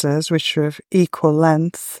stanzas, which are of equal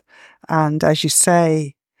length. And as you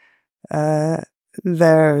say,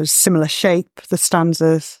 they're similar shape, the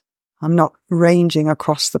stanzas. I'm not ranging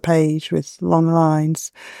across the page with long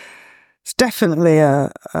lines. It's definitely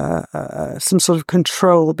some sort of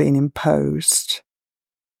control being imposed,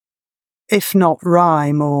 if not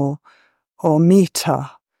rhyme or meter.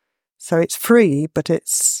 So it's free, but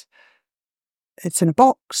it's in a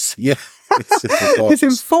box. Yeah, it's in a box. It's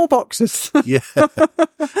in 4 boxes. Yeah,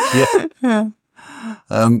 yeah.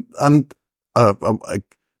 And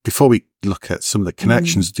before we look at some of the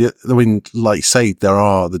connections, I mean, like you say, there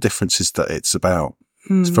are the differences that it's about.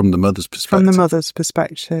 It's from the mother's perspective. From the mother's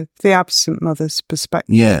perspective, the absent mother's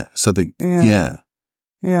perspective. Yeah. So yeah.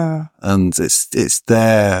 And it's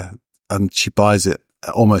there, and she buys it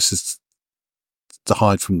almost as to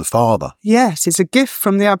hide from the father. Yes, it's a gift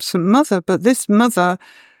from the absent mother, but this mother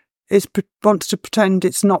wants to pretend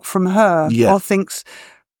it's not from her, or thinks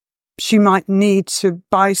she might need to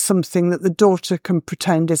buy something that the daughter can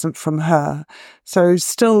pretend isn't from her. So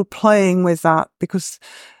still playing with that, because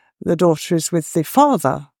the daughter is with the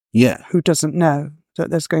father, who doesn't know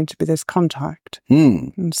that there's going to be this contact.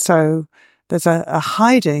 And so there's a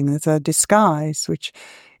hiding, there's a disguise, which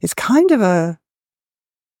is kind of a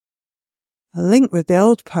link with the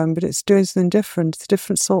old poem, but it's doing something different. It's a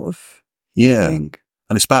different sort of thing.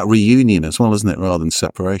 And it's about reunion as well, isn't it, rather than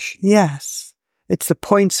separation? Yes. It's the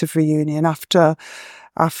point of reunion after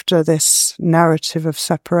this narrative of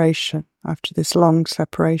separation, after this long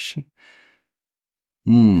separation.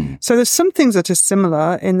 So there's some things that are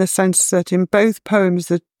similar in the sense that in both poems,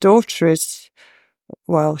 the daughter is,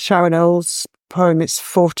 Sharon Earl's poem, it's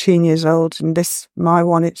 14 years old, and my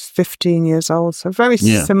one, it's 15 years old. So very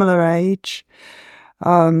similar age.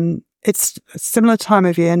 It's a similar time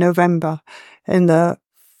of year, November, in the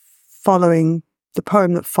poem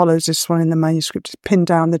that follows this one in the manuscript is pinned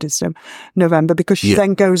down that it's November, because she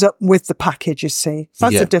then goes up with the package, you see. So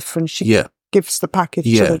that's a difference. She gives the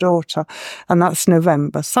package to the daughter, and that's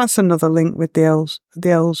November. So that's another link with the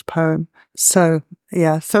Earls poem. So,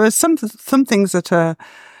 so there's some things that are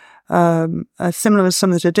similar and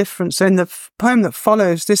some that are different. So in the poem that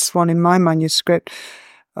follows this one in my manuscript,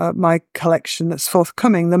 my collection that's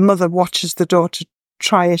forthcoming, the mother watches the daughter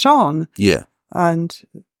try it on. Yeah. And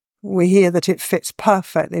we hear that it fits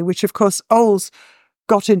perfectly, which of course Oles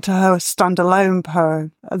got into her standalone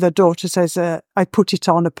poem. The daughter says, I put it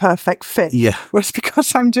on a perfect fit. Yeah. Whereas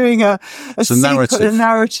because I'm doing a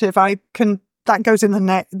narrative, that goes in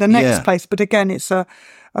the next place. But again, it's a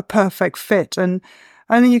perfect fit. And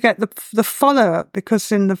then you get the follow-up,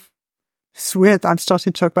 because it's weird that I'm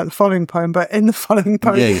starting to talk about the following poem, but in the following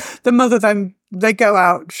poem, the mother then, they go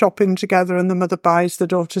out shopping together, and the mother buys the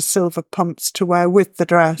daughter silver pumps to wear with the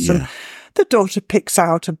dress. And the daughter picks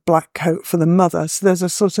out a black coat for the mother. So there's a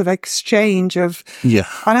sort of exchange of... And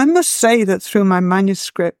I must say that through my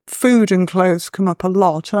manuscript, food and clothes come up a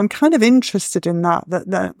lot. And I'm kind of interested in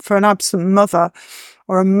that for an absent mother,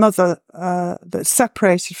 or a mother that's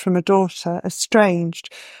separated from a daughter,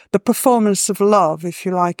 estranged, the performance of love, if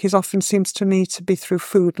you like, often seems to me to be through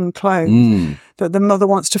food and clothes. That the mother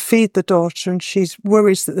wants to feed the daughter, and she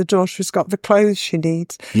worries that the daughter has got the clothes she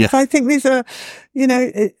needs. So I think these are,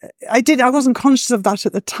 I wasn't conscious of that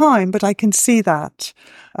at the time, but I can see that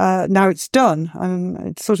now it's done, and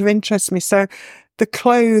it sort of interests me. So the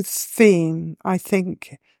clothes theme, I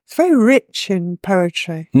think, it's very rich in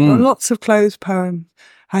poetry. There are lots of clothes poems.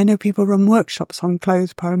 I know people run workshops on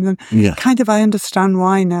clothes poems, and I understand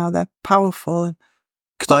why now. They're powerful.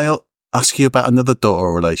 Could I ask you about another daughter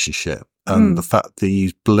relationship and the fact that you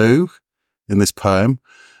use blue in this poem,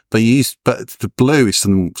 but the blue is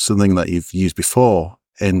something that you've used before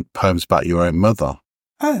in poems about your own mother.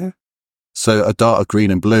 Oh. So a dark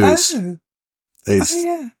green and blue is. Oh,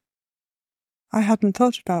 yeah. I hadn't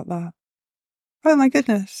thought about that. Oh my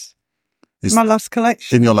goodness. My last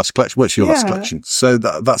collection. In your last collection? What's your last collection? So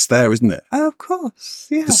that's there, isn't it? Oh, of course,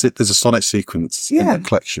 yeah. There's a sonnet sequence in that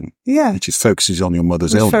collection, which focuses on your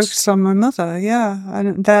mother's illness. Focuses on my mother,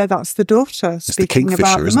 and that's the daughter speaking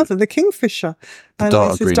about the mother, the kingfisher.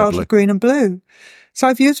 Dark green and blue. So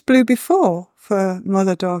I've used blue before for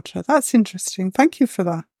mother-daughter. That's interesting. Thank you for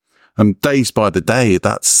that. And Days by the Day,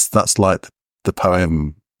 that's like the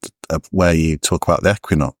poem where you talk about the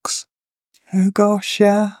equinox. Oh gosh,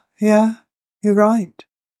 yeah, you're right.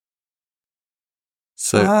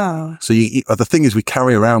 So, Wow. so the thing is, we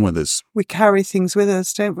carry around with us. We carry things with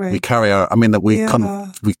us, don't we? We carry our. I mean, that we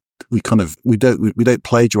don't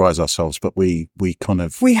plagiarize ourselves, but we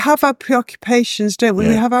have our preoccupations, don't we?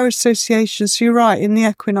 Yeah. We have our associations. So you're right. In the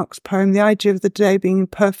Equinox poem, the idea of the day being in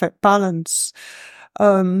perfect balance,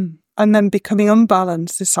 and then becoming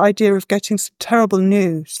unbalanced. This idea of getting some terrible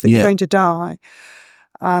news that you're going to die,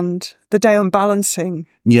 and the day unbalancing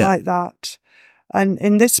like that. And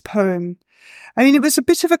in this poem, I mean, it was a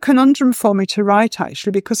bit of a conundrum for me to write,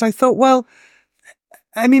 actually, because I thought, well,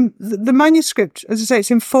 I mean, the manuscript, as I say, it's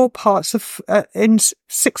in 4 parts in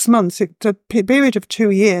 6 months. It's a period of 2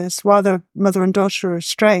 years while the mother and daughter are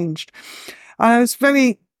estranged. And I was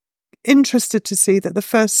very interested to see that the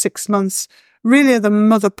first 6 months really are the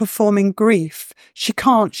mother performing grief.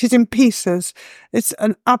 She's in pieces. It's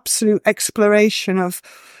an absolute exploration of,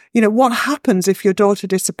 what happens if your daughter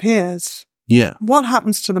disappears? Yeah. What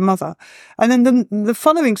happens to the mother? And then the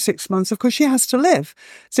following 6 months, of course, she has to live.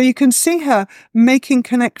 So you can see her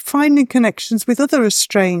finding connections with other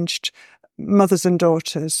estranged mothers and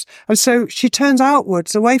daughters. And so she turns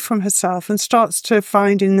outwards, away from herself, and starts to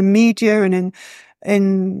find in the media and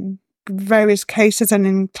in various cases and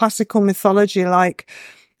in classical mythology, like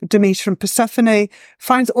Demeter and Persephone,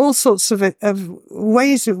 finds all sorts of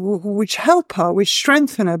ways which help her, which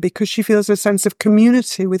strengthen her, because she feels a sense of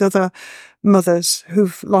community with other mothers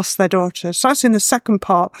who've lost their daughters. So that's in the second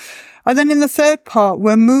part. And then in the third part,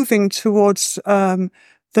 we're moving towards them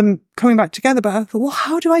coming back together. But I thought, well,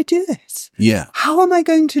 how do I do this? Yeah. How am I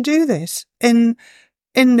going to do this in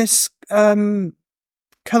this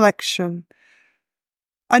collection?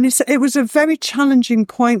 And it was a very challenging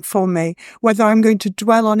point for me, whether I'm going to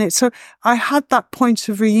dwell on it. So I had that point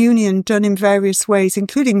of reunion done in various ways,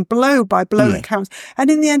 including blow-by-blow accounts. And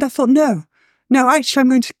in the end, I thought, no, actually, I'm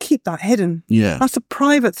going to keep that hidden. Yeah. That's a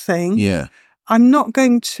private thing. Yeah. I'm not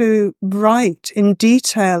going to write in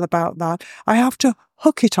detail about that. I have to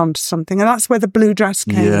hook it onto something. And that's where the blue dress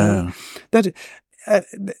came in. That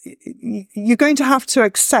you're going to have to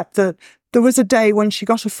accept that there was a day when she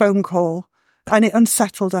got a phone call and it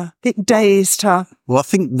unsettled her. It dazed her. Well, I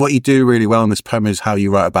think what you do really well in this poem is how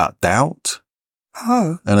you write about doubt.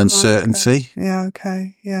 And uncertainty. Okay. Yeah,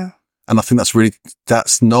 okay, yeah. And I think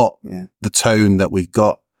that's not the tone that we've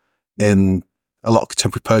got in a lot of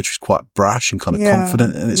contemporary poetry. Is quite brash and kind of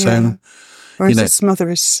confident in its own. Whereas this mother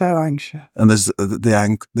is so anxious. And there's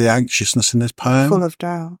the anxiousness in this poem. Full of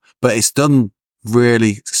doubt. But it's done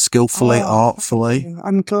really skillfully, artfully.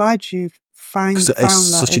 I'm glad you found that in it. It's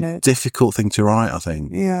such a difficult thing to write, I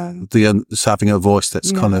think. Yeah. Just having a voice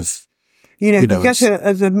that's kind of...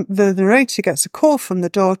 the narrator gets a call from the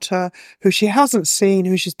daughter who she hasn't seen,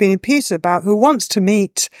 who she's been in pieces about, who wants to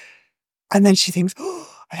meet. And then she thinks,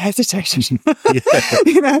 I hesitated.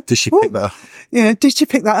 Did she pick that up? Did she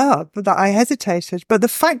pick that up? That I hesitated. But the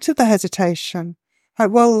fact of the hesitation,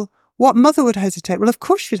 what mother would hesitate? Well, of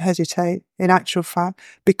course she'd hesitate, in actual fact,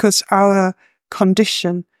 because our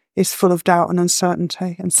condition is full of doubt and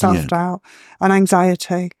uncertainty and self-doubt and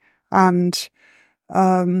anxiety. And,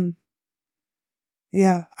 and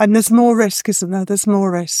there's more risk, isn't there? There's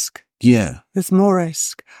more risk. Yeah. There's more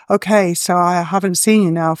risk. Okay, so I haven't seen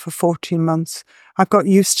you now for 14 months. I've got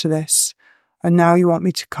used to this. And now you want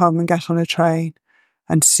me to come and get on a train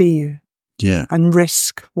and see you. Yeah. And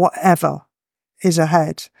risk whatever is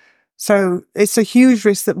ahead. So it's a huge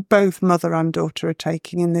risk that both mother and daughter are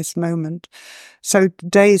taking in this moment. So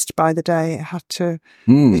dazed by the day, it had to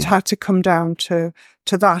come down to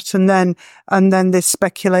that. And then this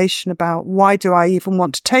speculation about why do I even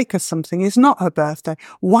want to take her something? It's not her birthday.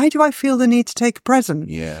 Why do I feel the need to take a present?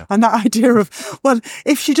 Yeah. And that idea of, well,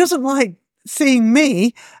 if she doesn't like seeing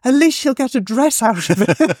me, at least she'll get a dress out of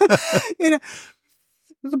it.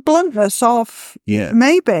 The bluntness of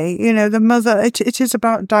maybe, the mother, it is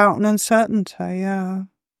about doubt and uncertainty,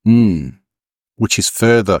 which is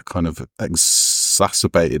further kind of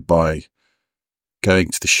exacerbated by going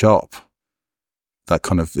to the shop. That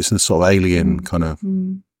kind of, it's a sort of alien kind of,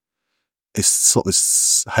 it's sort of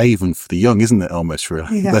this haven for the young, isn't it, almost,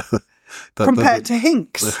 really? Yeah. Compared to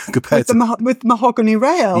Hinks, with mahogany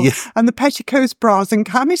rail and the petticoats, bras and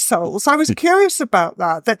camisoles. I was curious about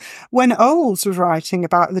that when Oles was writing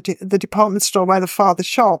about the department store where the father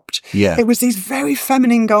shopped, it was these very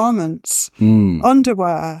feminine garments,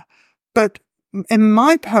 underwear. But in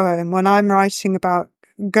my poem, when I'm writing about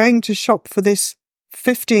going to shop for this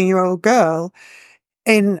 15-year-old girl,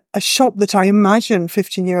 in a shop that I imagine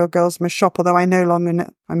 15-year-old girls must shop, although I no longer know,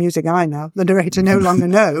 I'm using I now, the narrator no longer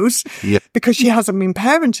knows, because she hasn't been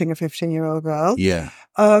parenting a 15-year-old girl. Yeah.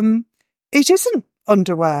 It isn't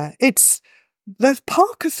underwear. It's those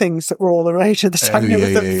Parker things that were all the rage at the time,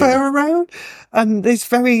 with the fur around, and these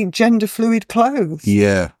very gender fluid clothes.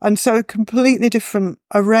 Yeah. And so a completely different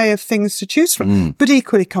array of things to choose from, but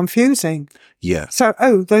equally confusing. Yeah. So,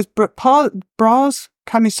 those bras,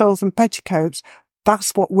 camisoles and petticoats,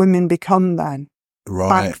 that's what women become then.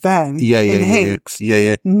 Right. Back then. Yeah. In Hinks.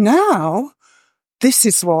 Yeah. Now, this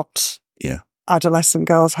is what adolescent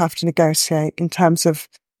girls have to negotiate in terms of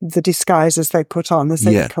the disguises they put on as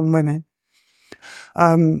they become women.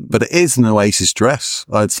 But it is an Oasis dress.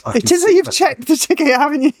 It is. You've checked the ticket,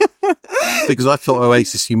 haven't you? Because I thought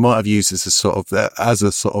Oasis you might have used as a sort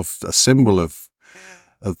of a symbol of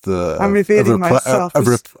the I'm revealing myself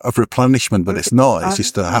of replenishment, but it's not. It's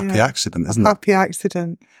just a happy accident, isn't it? Happy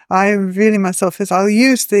accident. I am revealing myself as I'll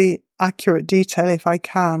use the accurate detail if I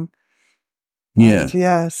can.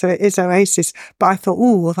 Yeah. So it is Oasis. But I thought,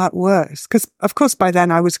 well, that works. Because, of course, by then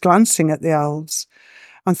I was glancing at the elves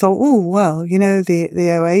and thought,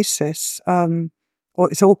 the Oasis,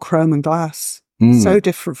 it's all chrome and glass. So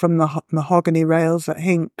different from the mahogany rails at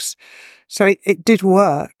Hinks. So it did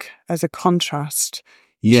work as a contrast.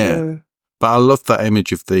 Yeah. But I love that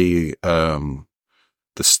image of the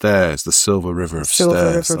stairs, the Silver River of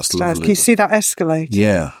Stairs. That's lovely. Can you see that escalate?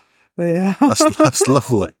 Yeah. Yeah. That's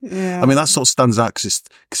lovely. Yeah. I mean, that sort of stands out because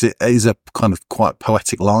it is a kind of quite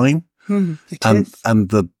poetic line. It is. And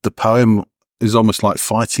the poem is almost like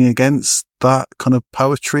fighting against that kind of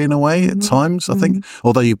poetry in a way at times, I think.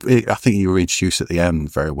 Although I think you reintroduce at the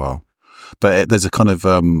end very well. But there's a kind of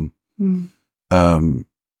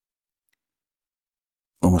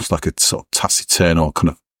almost like a sort of taciturn or kind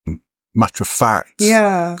of matter of fact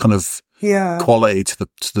kind of quality to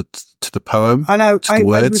the poem. I know. I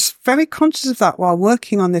was very conscious of that while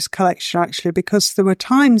working on this collection, actually, because there were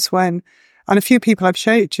times when, and a few people I've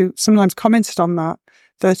showed it to sometimes commented on that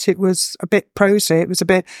it was a bit prosy. It was a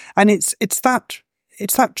bit, and it's that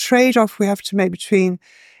trade-off we have to make between,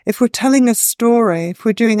 if we're telling a story, if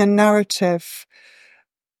we're doing a narrative.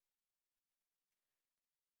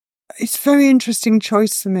 It's a very interesting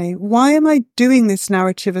choice for me. Why am I doing this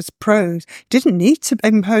narrative as prose? Didn't need to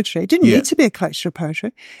be poetry. It didn't need to be a collection of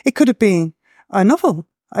poetry. It could have been a novel.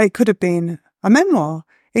 It could have been a memoir.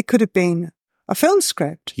 It could have been a film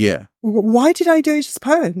script. Yeah. Why did I do it as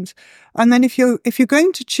poems? And then if you're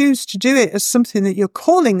going to choose to do it as something that you're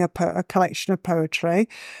calling a collection of poetry,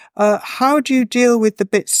 how do you deal with the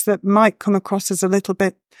bits that might come across as a little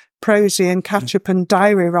bit prosy and catch up and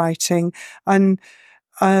diary writing and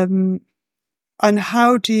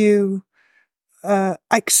how do you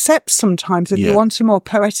accept sometimes that you want a more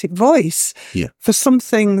poetic voice for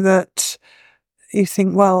something that you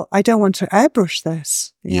think, well, I don't want to airbrush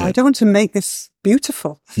this. I don't want to make this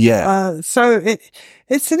beautiful. So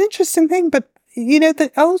it's an interesting thing. But,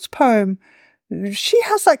 the Elves poem, she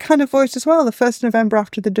has that kind of voice as well. The 1st November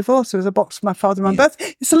after the divorce, there was a box for my father on my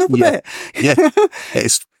birthday. It's a little bit.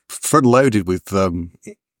 It's front loaded with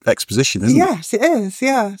exposition, isn't it? Yes, it is.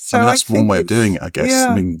 Yeah. So that's one way of doing it, I guess. Yeah.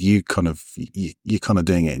 I mean, you're kind of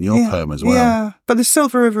doing it in your poem as well. Yeah, but the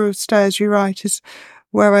Silver River of Stairs, you're right, is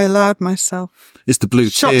where I allowed myself. It's the blue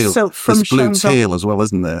teal. There's blue teal as well,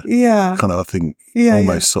 isn't there? Yeah. Kind of, I think,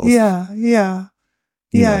 almost sort of. Yeah,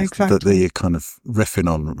 exactly. That you're kind of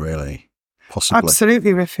riffing on, really, possibly.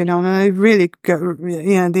 Absolutely riffing on. And I really go,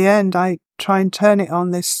 in the end, I try and turn it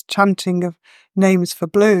on this chanting of names for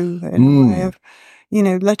blue in a way of,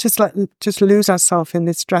 let us just lose ourselves in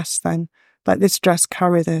this dress then. Let this dress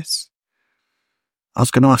carry this. I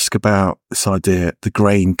was going to ask about this idea, the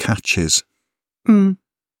grain catches.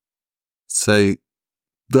 So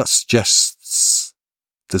that suggests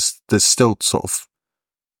there's still sort of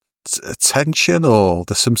a tension, or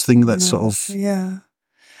there's something that sort of... Yeah.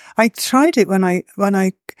 I tried it when I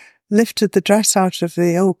lifted the dress out of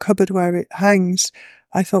the old cupboard where it hangs.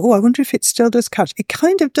 I thought, I wonder if it still does catch. It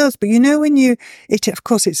kind of does, but when of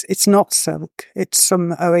course it's not silk. It's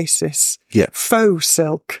some Oasis faux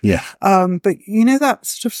silk. Yeah. But that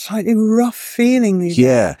sort of slightly rough feeling.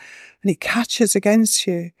 Yeah. And it catches against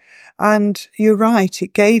you. And you're right,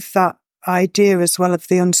 it gave that idea as well of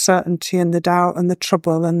the uncertainty and the doubt and the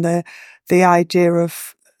trouble and the idea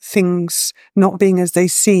of things not being as they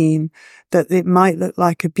seem, that it might look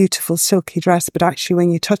like a beautiful silky dress, but actually when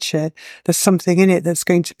you touch it, there's something in it that's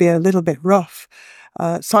going to be a little bit rough.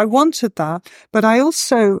 So I wanted that, but I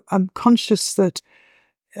also am conscious that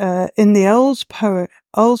in the Earl's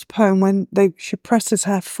poem, when she presses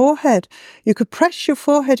her forehead, you could press your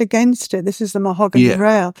forehead against it. This is the mahogany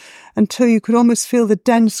rail, until you could almost feel the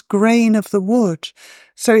dense grain of the wood.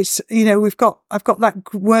 So it's, I've got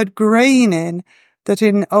that word grain in, that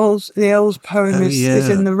in the old poem is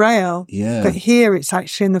in the rail. Yeah. But here it's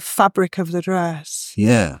actually in the fabric of the dress.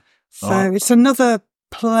 Yeah. So it's another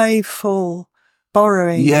playful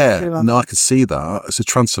borrowing. Yeah. No, I can see that. It's a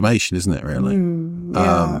transformation, isn't it, really?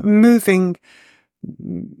 Moving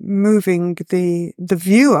the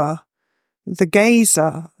viewer, the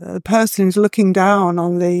gazer, the person who's looking down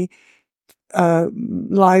on the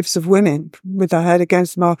lives of women with their head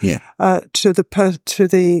against them, to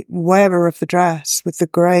the wearer of the dress with the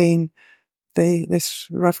grain, this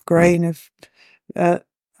rough grain of.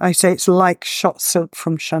 I say it's like shot silk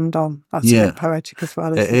from Shandong. That's a bit poetic as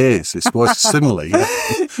well. It is. It's more similar. Yeah.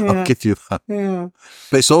 I'll give you that. Yeah.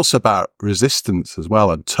 But it's also about resistance as well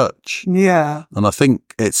and touch. Yeah. And I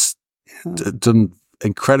think it's done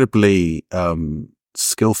incredibly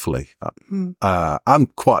skillfully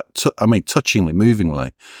and quite, touchingly,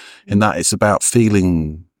 movingly, in that it's about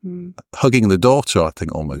feeling, hugging the daughter, I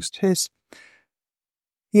think, almost. It is.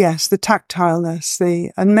 Yes, the tactileness,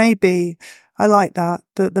 and maybe I like that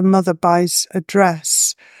the mother buys a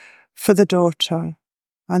dress for the daughter,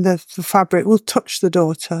 and the fabric will touch the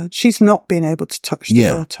daughter. She's not been able to touch the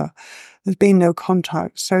daughter. There's been no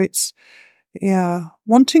contact. So it's,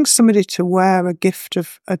 wanting somebody to wear a gift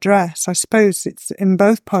of a dress. I suppose it's in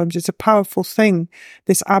both poems, it's a powerful thing,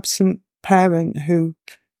 this absent parent who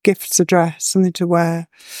gifts a dress, something to wear.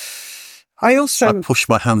 I push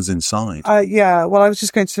my hands inside. Well, I was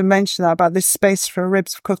just going to mention that about this space for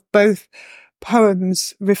ribs, because both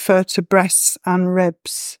poems refer to breasts and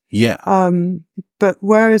ribs. Yeah. But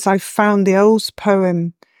whereas I found the old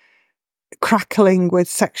poem crackling with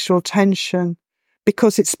sexual tension,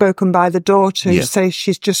 because it's spoken by the daughter who says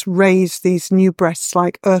she's just raised these new breasts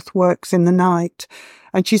like earthworks in the night.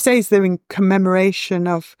 And she says they're in commemoration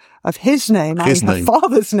of his name, her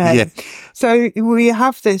father's name. Yeah. So we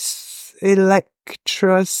have this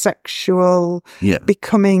electrosexual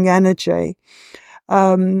becoming energy.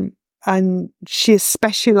 And she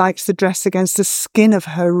especially likes the dress against the skin of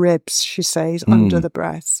her ribs, she says, under the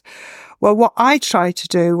breast. Well, what I try to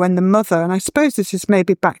do when the mother, and I suppose this is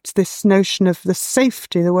maybe back to this notion of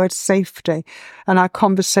the word safety, and our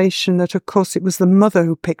conversation that, of course, it was the mother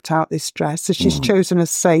who picked out this dress. So she's chosen a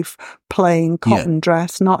safe, plain cotton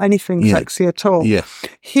dress, not anything sexy at all. Yeah.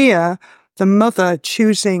 Here, the mother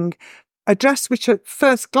choosing a dress which at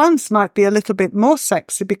first glance might be a little bit more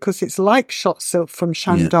sexy because it's like shot silk from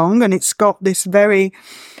Shandong, and it's got this very,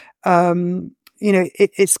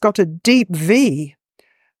 it's got a deep V,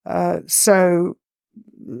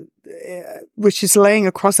 which is laying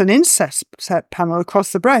across an inset panel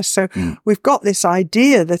across the breast. So we've got this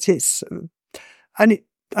idea that it's, I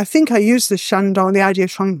think I use the idea of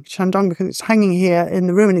Shandong because it's hanging here in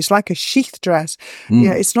the room and it's like a sheath dress.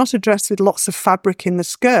 It's not a dress with lots of fabric in the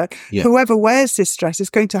skirt. Whoever wears this dress is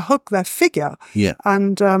going to hug their figure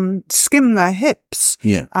and skim their hips.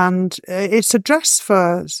 And it's a dress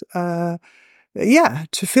for, to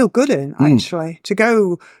feel good in, actually, to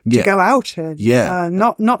go out in.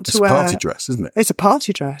 Not to wear. It's a party dress, isn't it? It's a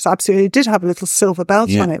party dress, absolutely. It did have a little silver belt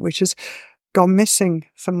on it, which is gone missing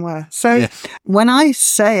somewhere. So when I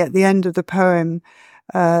say at the end of the poem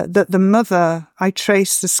that the mother, I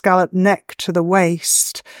trace the scalloped neck to the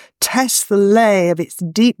waist, test the lay of its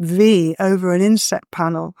deep V over an inset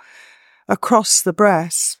panel across the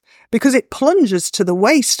breast, because it plunges to the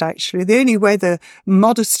waist, actually. The only way the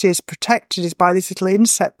modesty is protected is by this little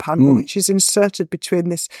inset panel, which is inserted between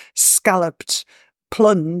this scalloped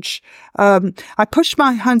plunge. I pushed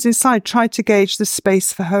my hands inside, tried to gauge the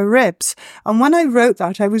space for her ribs. And when I wrote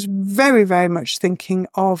that, I was very, very much thinking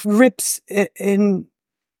of ribs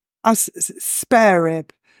as spare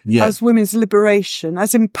rib, as women's liberation,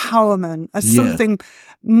 as empowerment, as something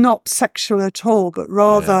not sexual at all, but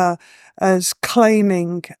rather as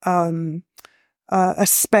claiming a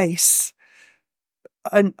space.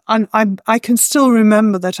 And I can still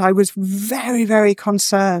remember that I was very, very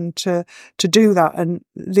concerned to do that. And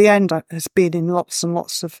the end has been in lots and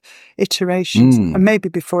lots of iterations. And maybe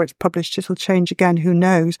before it's published, it'll change again. Who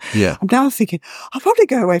knows? Yeah. I'm now thinking, I'll probably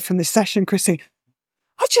go away from this session, Chrissy.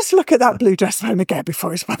 I'll just look at that blue dress poem again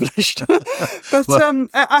before it's published. But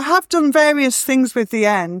I have done various things with the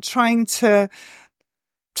end, trying to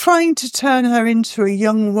turn her into a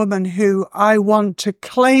young woman who I want to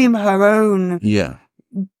claim her own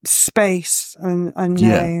space and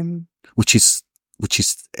name. Which is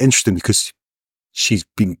interesting because she's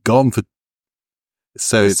been gone for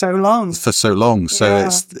so long. So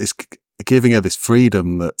it's giving her this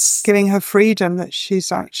freedom giving her freedom that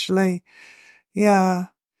she's actually,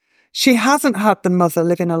 she hasn't had the mother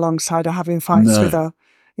living alongside her, having fights with her,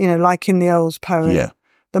 like in the old poem.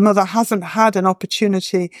 The mother hasn't had an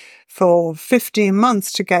opportunity for 15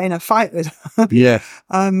 months to get in a fight with her. Yeah.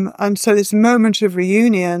 And so this moment of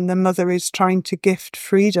reunion, the mother is trying to gift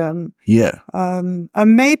freedom. Yeah. And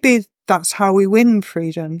maybe that's how we win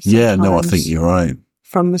freedom. Yeah, no, I think you're right.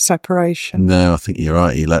 From the separation. No, I think you're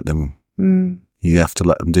right. You let them, you have to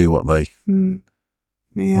let them do what they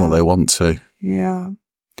want to. Yeah.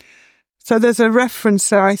 So there's a reference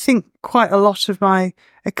there. I think quite a lot of my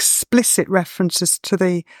explicit references to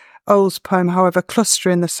the Oles poem, however,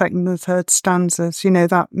 cluster in the second and third stanzas. You know,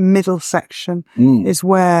 that middle section is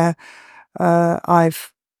where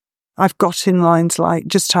I've got in lines like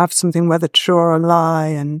just to have something, whether true or a lie,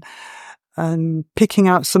 and picking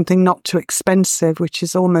out something not too expensive, which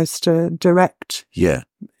is almost a direct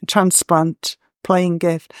transplant playing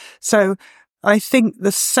gift. So I think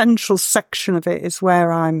the central section of it is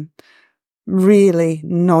where I'm really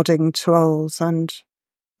nodding to Oles and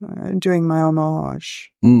doing my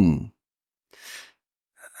homage.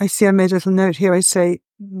 I see I made a little note here. I say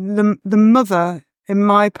the mother in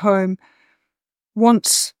my poem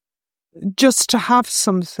wants just to have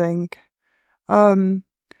something.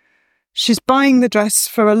 She's buying the dress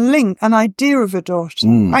for an idea of a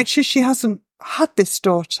daughter. Actually, she hasn't had this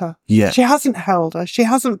daughter. Yeah. She hasn't held her. She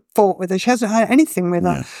hasn't fought with her. She hasn't had anything with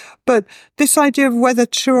her. But this idea of whether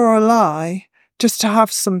true or a lie, just to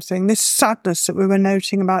have something, this sadness that we were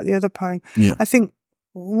noting about the other poem, I think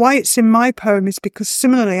why it's in my poem is because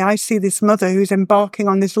similarly I see this mother who's embarking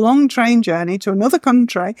on this long train journey to another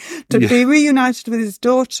country to be reunited with his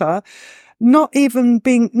daughter, not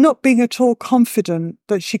being at all confident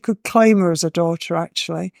that she could claim her as a daughter,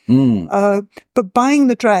 actually. But buying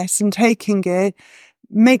the dress and taking it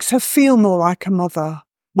makes her feel more like a mother.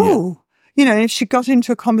 Yeah. Oh, you know, if she got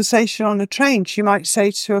into a conversation on a train, she might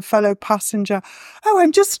say to a fellow passenger, "Oh,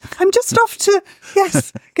 I'm just off to,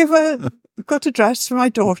 got a dress for my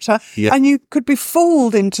daughter." Yeah. And you could be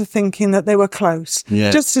fooled into thinking that they were close. Yeah.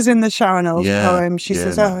 Just as in the Sharon poem, she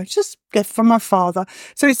says, "Oh, it's just a gift from my father."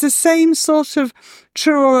 So it's the same sort of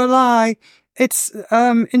true or a lie. It's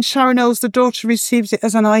in Sharon, the daughter receives it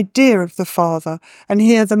as an idea of the father, and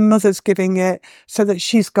here the mother's giving it so that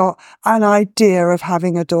she's got an idea of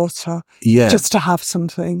having a daughter, just to have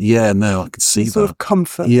something. Yeah, no, I could see that. Sort of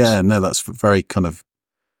comfort. Yeah, no, that's very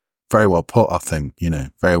well put, I think,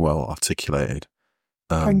 very well articulated.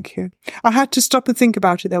 Thank you. I had to stop and think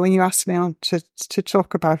about it though when you asked me to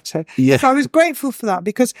talk about it. Yeah. So I was grateful for that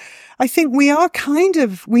because I think we know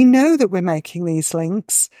that we're making these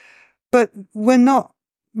links, but we're not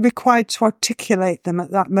required to articulate them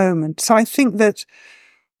at that moment. So I think that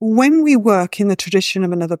when we work in the tradition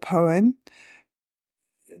of another poem,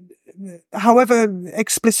 however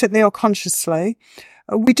explicitly or consciously,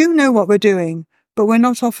 we do know what we're doing, but we're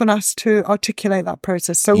not often asked to articulate that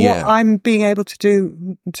process. So what I'm being able to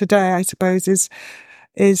do today, I suppose,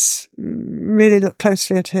 is really look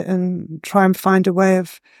closely at it and try and find a way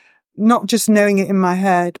of not just knowing it in my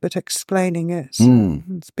head, but explaining it.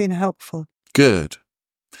 It's been helpful. Good.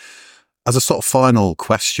 As a sort of final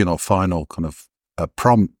question or final kind of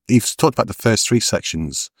prompt, you've talked about the first three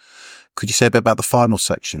sections. Could you say a bit about the final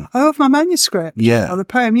section? Oh, of my manuscript? Yeah. Or the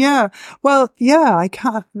poem, yeah. Well, yeah, I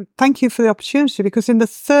can. Thank you for the opportunity, because in the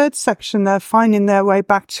third section, they're finding their way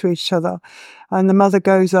back to each other. And the mother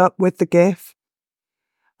goes up with the gift.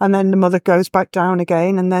 And then the mother goes back down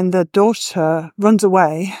again. And then the daughter runs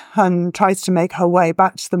away and tries to make her way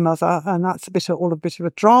back to the mother. And that's a bit of a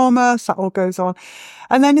drama. So that all goes on.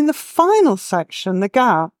 And then in the final section, the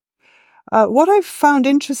gap, what I found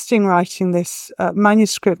interesting writing this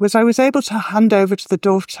manuscript was I was able to hand over to the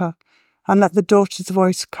daughter and let the daughter's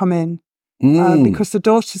voice come in because the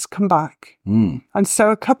daughter's come back. And so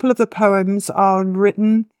a couple of the poems are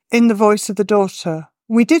written in the voice of the daughter.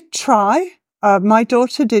 We did try. My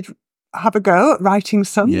daughter did have a go at writing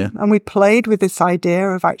some, and we played with this idea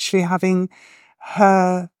of actually having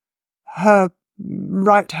her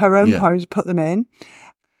write her own poems, put them in.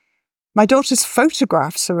 My daughter's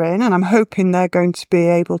photographs are in, and I'm hoping they're going to be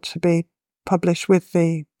able to be published with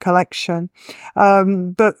the collection.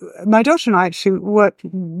 But my daughter and I actually worked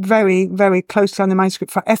very, very closely on the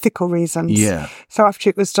manuscript for ethical reasons. Yeah. So after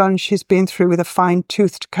it was done, she's been through with a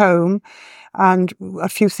fine-toothed comb and a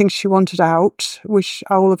few things she wanted out,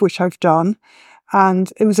 all of which I've done.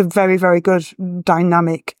 And it was a very, very good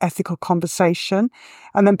dynamic ethical conversation.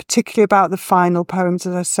 And then particularly about the final poems,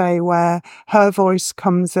 as I say, where her voice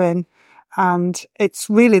comes in and it's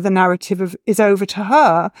really the narrative is over to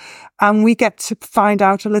her. And we get to find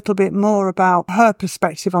out a little bit more about her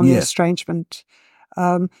perspective on the estrangement.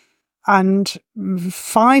 And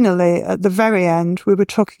finally, at the very end, we were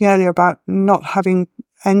talking earlier about not having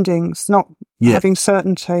endings, not having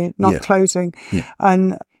certainty, not closing.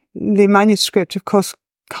 And the manuscript, of course,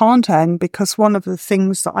 can't end, because one of the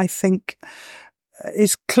things that I think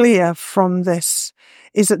is clear from this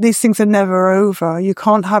is that these things are never over. You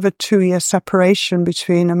can't have a 2-year separation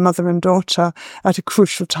between a mother and daughter at a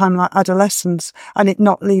crucial time like adolescence and it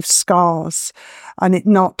not leave scars and it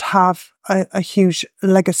not have a huge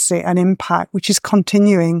legacy and impact, which is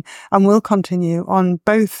continuing and will continue on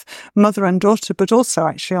both mother and daughter, but also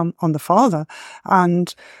actually on the father.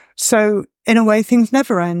 And so in a way, things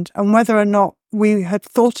never end. And whether or not we had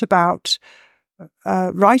thought about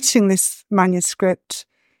writing this manuscript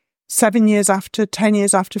 7 years after, 10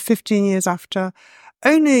 years after, 15 years after,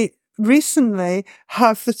 only recently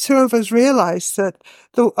have the two of us realised that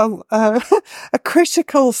a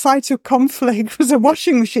critical site of conflict was a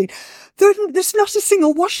washing machine. There's not a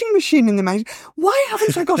single washing machine in the manuscript. Why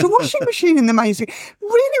haven't I got a washing machine in the manuscript?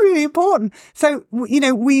 Really, really important. So,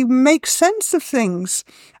 we make sense of things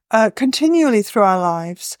continually through our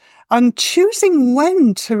lives. And choosing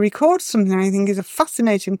when to record something, I think, is a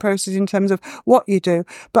fascinating process in terms of what you do.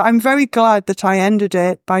 But I'm very glad that I ended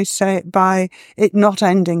it by it not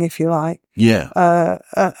ending, if you like. Yeah.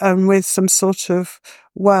 And with some sort of,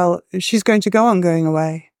 she's going to go on going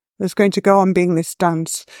away. There's going to go on being this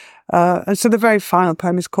dance. And so the very final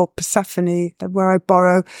poem is called Persephone, where I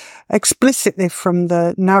borrow explicitly from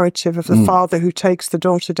the narrative of the father who takes the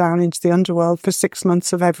daughter down into the underworld for 6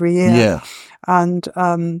 months of every year. Yeah. And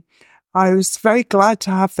I was very glad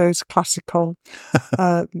to have those classical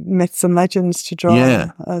myths and legends to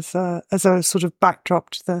draw as a sort of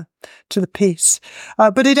backdrop to the piece.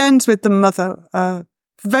 But it ends with the mother.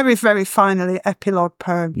 Very, very finally, epilogue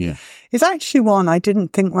poem. Yeah. It's actually one I didn't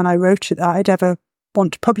think when I wrote it that I'd ever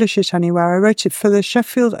want to publish it anywhere. I wrote it for the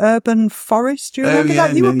Sheffield Urban Forest. Do you remember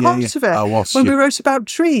that? You were part of it. I was. When we wrote about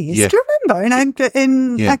trees. Yeah. Do you remember?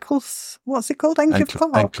 In Eccles, what's it called? Endcliffe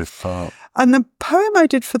Park. Endcliffe Park. And the poem I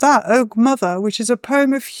did for that, Oak Mother, which is a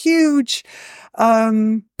poem of huge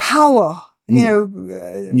power,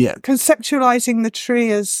 conceptualizing the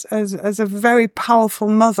tree as a very powerful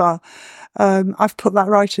mother. I've put that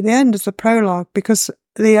right at the end as the prologue, because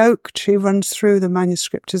the oak tree runs through the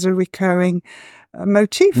manuscript as a recurring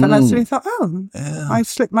motif. And I suddenly thought, I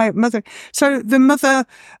slipped my mother. So the mother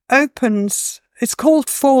opens, it's called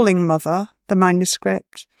Falling Mother, the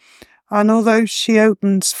manuscript. And although she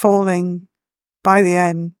opens falling, by the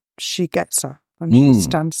end, she gets her and she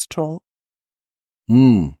stands tall.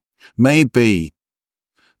 Maybe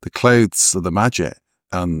the clothes are the magic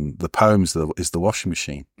and the poems is the washing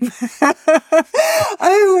machine.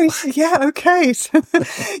 Okay. So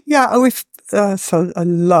I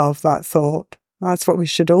love that thought. That's what we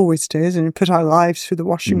should always do, isn't it? Put our lives through the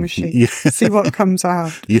washing machine, see what comes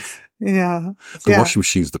out. The washing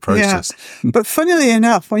machine's the process. But funnily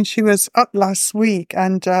enough, when she was up last week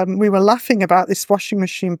and we were laughing about this washing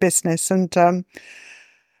machine business, and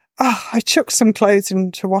I chucked some clothes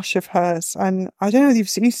into wash of hers, and I don't know if you've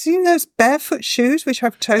seen those barefoot shoes which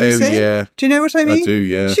have toes in? Yeah. Do you know what I mean? I do,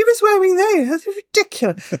 yeah. She was wearing those. That's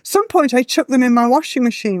ridiculous. At some point I chucked them in my washing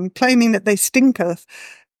machine, claiming that they stinketh.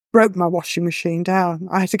 Broke my washing machine down.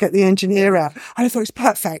 I had to get the engineer out. And I thought, it's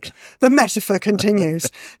perfect. The metaphor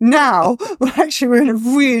continues. Now, we're in a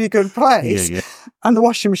really good place. Yeah. And the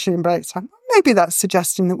washing machine breaks down. Maybe that's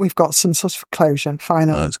suggesting that we've got some sort of closure,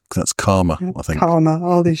 finally. That's karma, I think. Karma,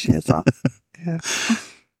 all these years on. Yeah.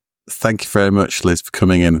 Thank you very much, Liz, for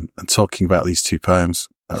coming in and talking about these two poems.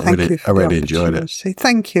 I really enjoyed it.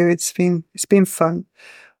 Thank you. It's been fun.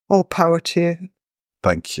 All power to you.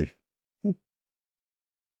 Thank you.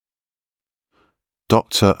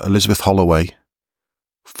 Dr. Elizabeth Holloway,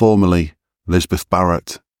 formerly Elizabeth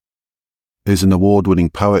Barrett, is an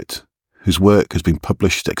award-winning poet whose work has been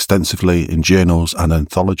published extensively in journals and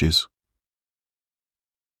anthologies.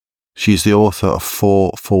 She is the author of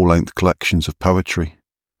 4 full-length collections of poetry.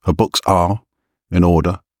 Her books are, in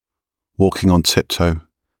order, Walking on Tiptoe,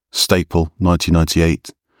 Staple,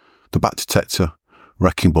 1998, The Bat Detector,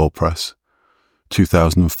 Wrecking Ball Press,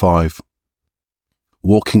 2005,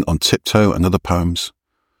 Walking on Tiptoe and Other Poems,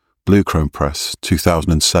 Blue Chrome Press,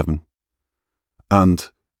 2007, and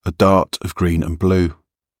A Dart of Green and Blue,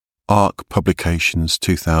 Arc Publications,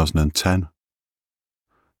 2010.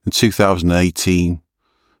 In 2018,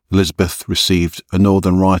 Elizabeth received a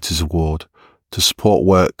Northern Writers Award to support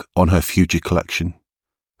work on her future collection,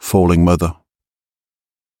 Falling Mother.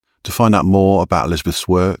 To find out more about Elizabeth's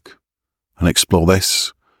work and explore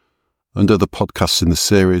this and other podcasts in the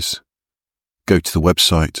series, go to the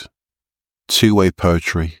website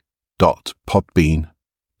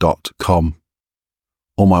twowaypoetry.podbean.com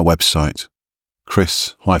or my website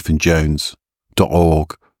chris-jones.co.uk.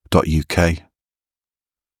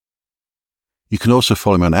 You can also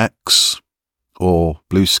follow me on X or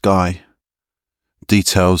Blue Sky,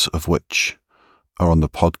 details of which are on the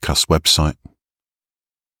podcast website.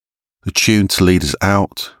 The tune to lead us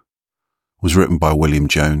out was written by William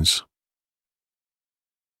Jones.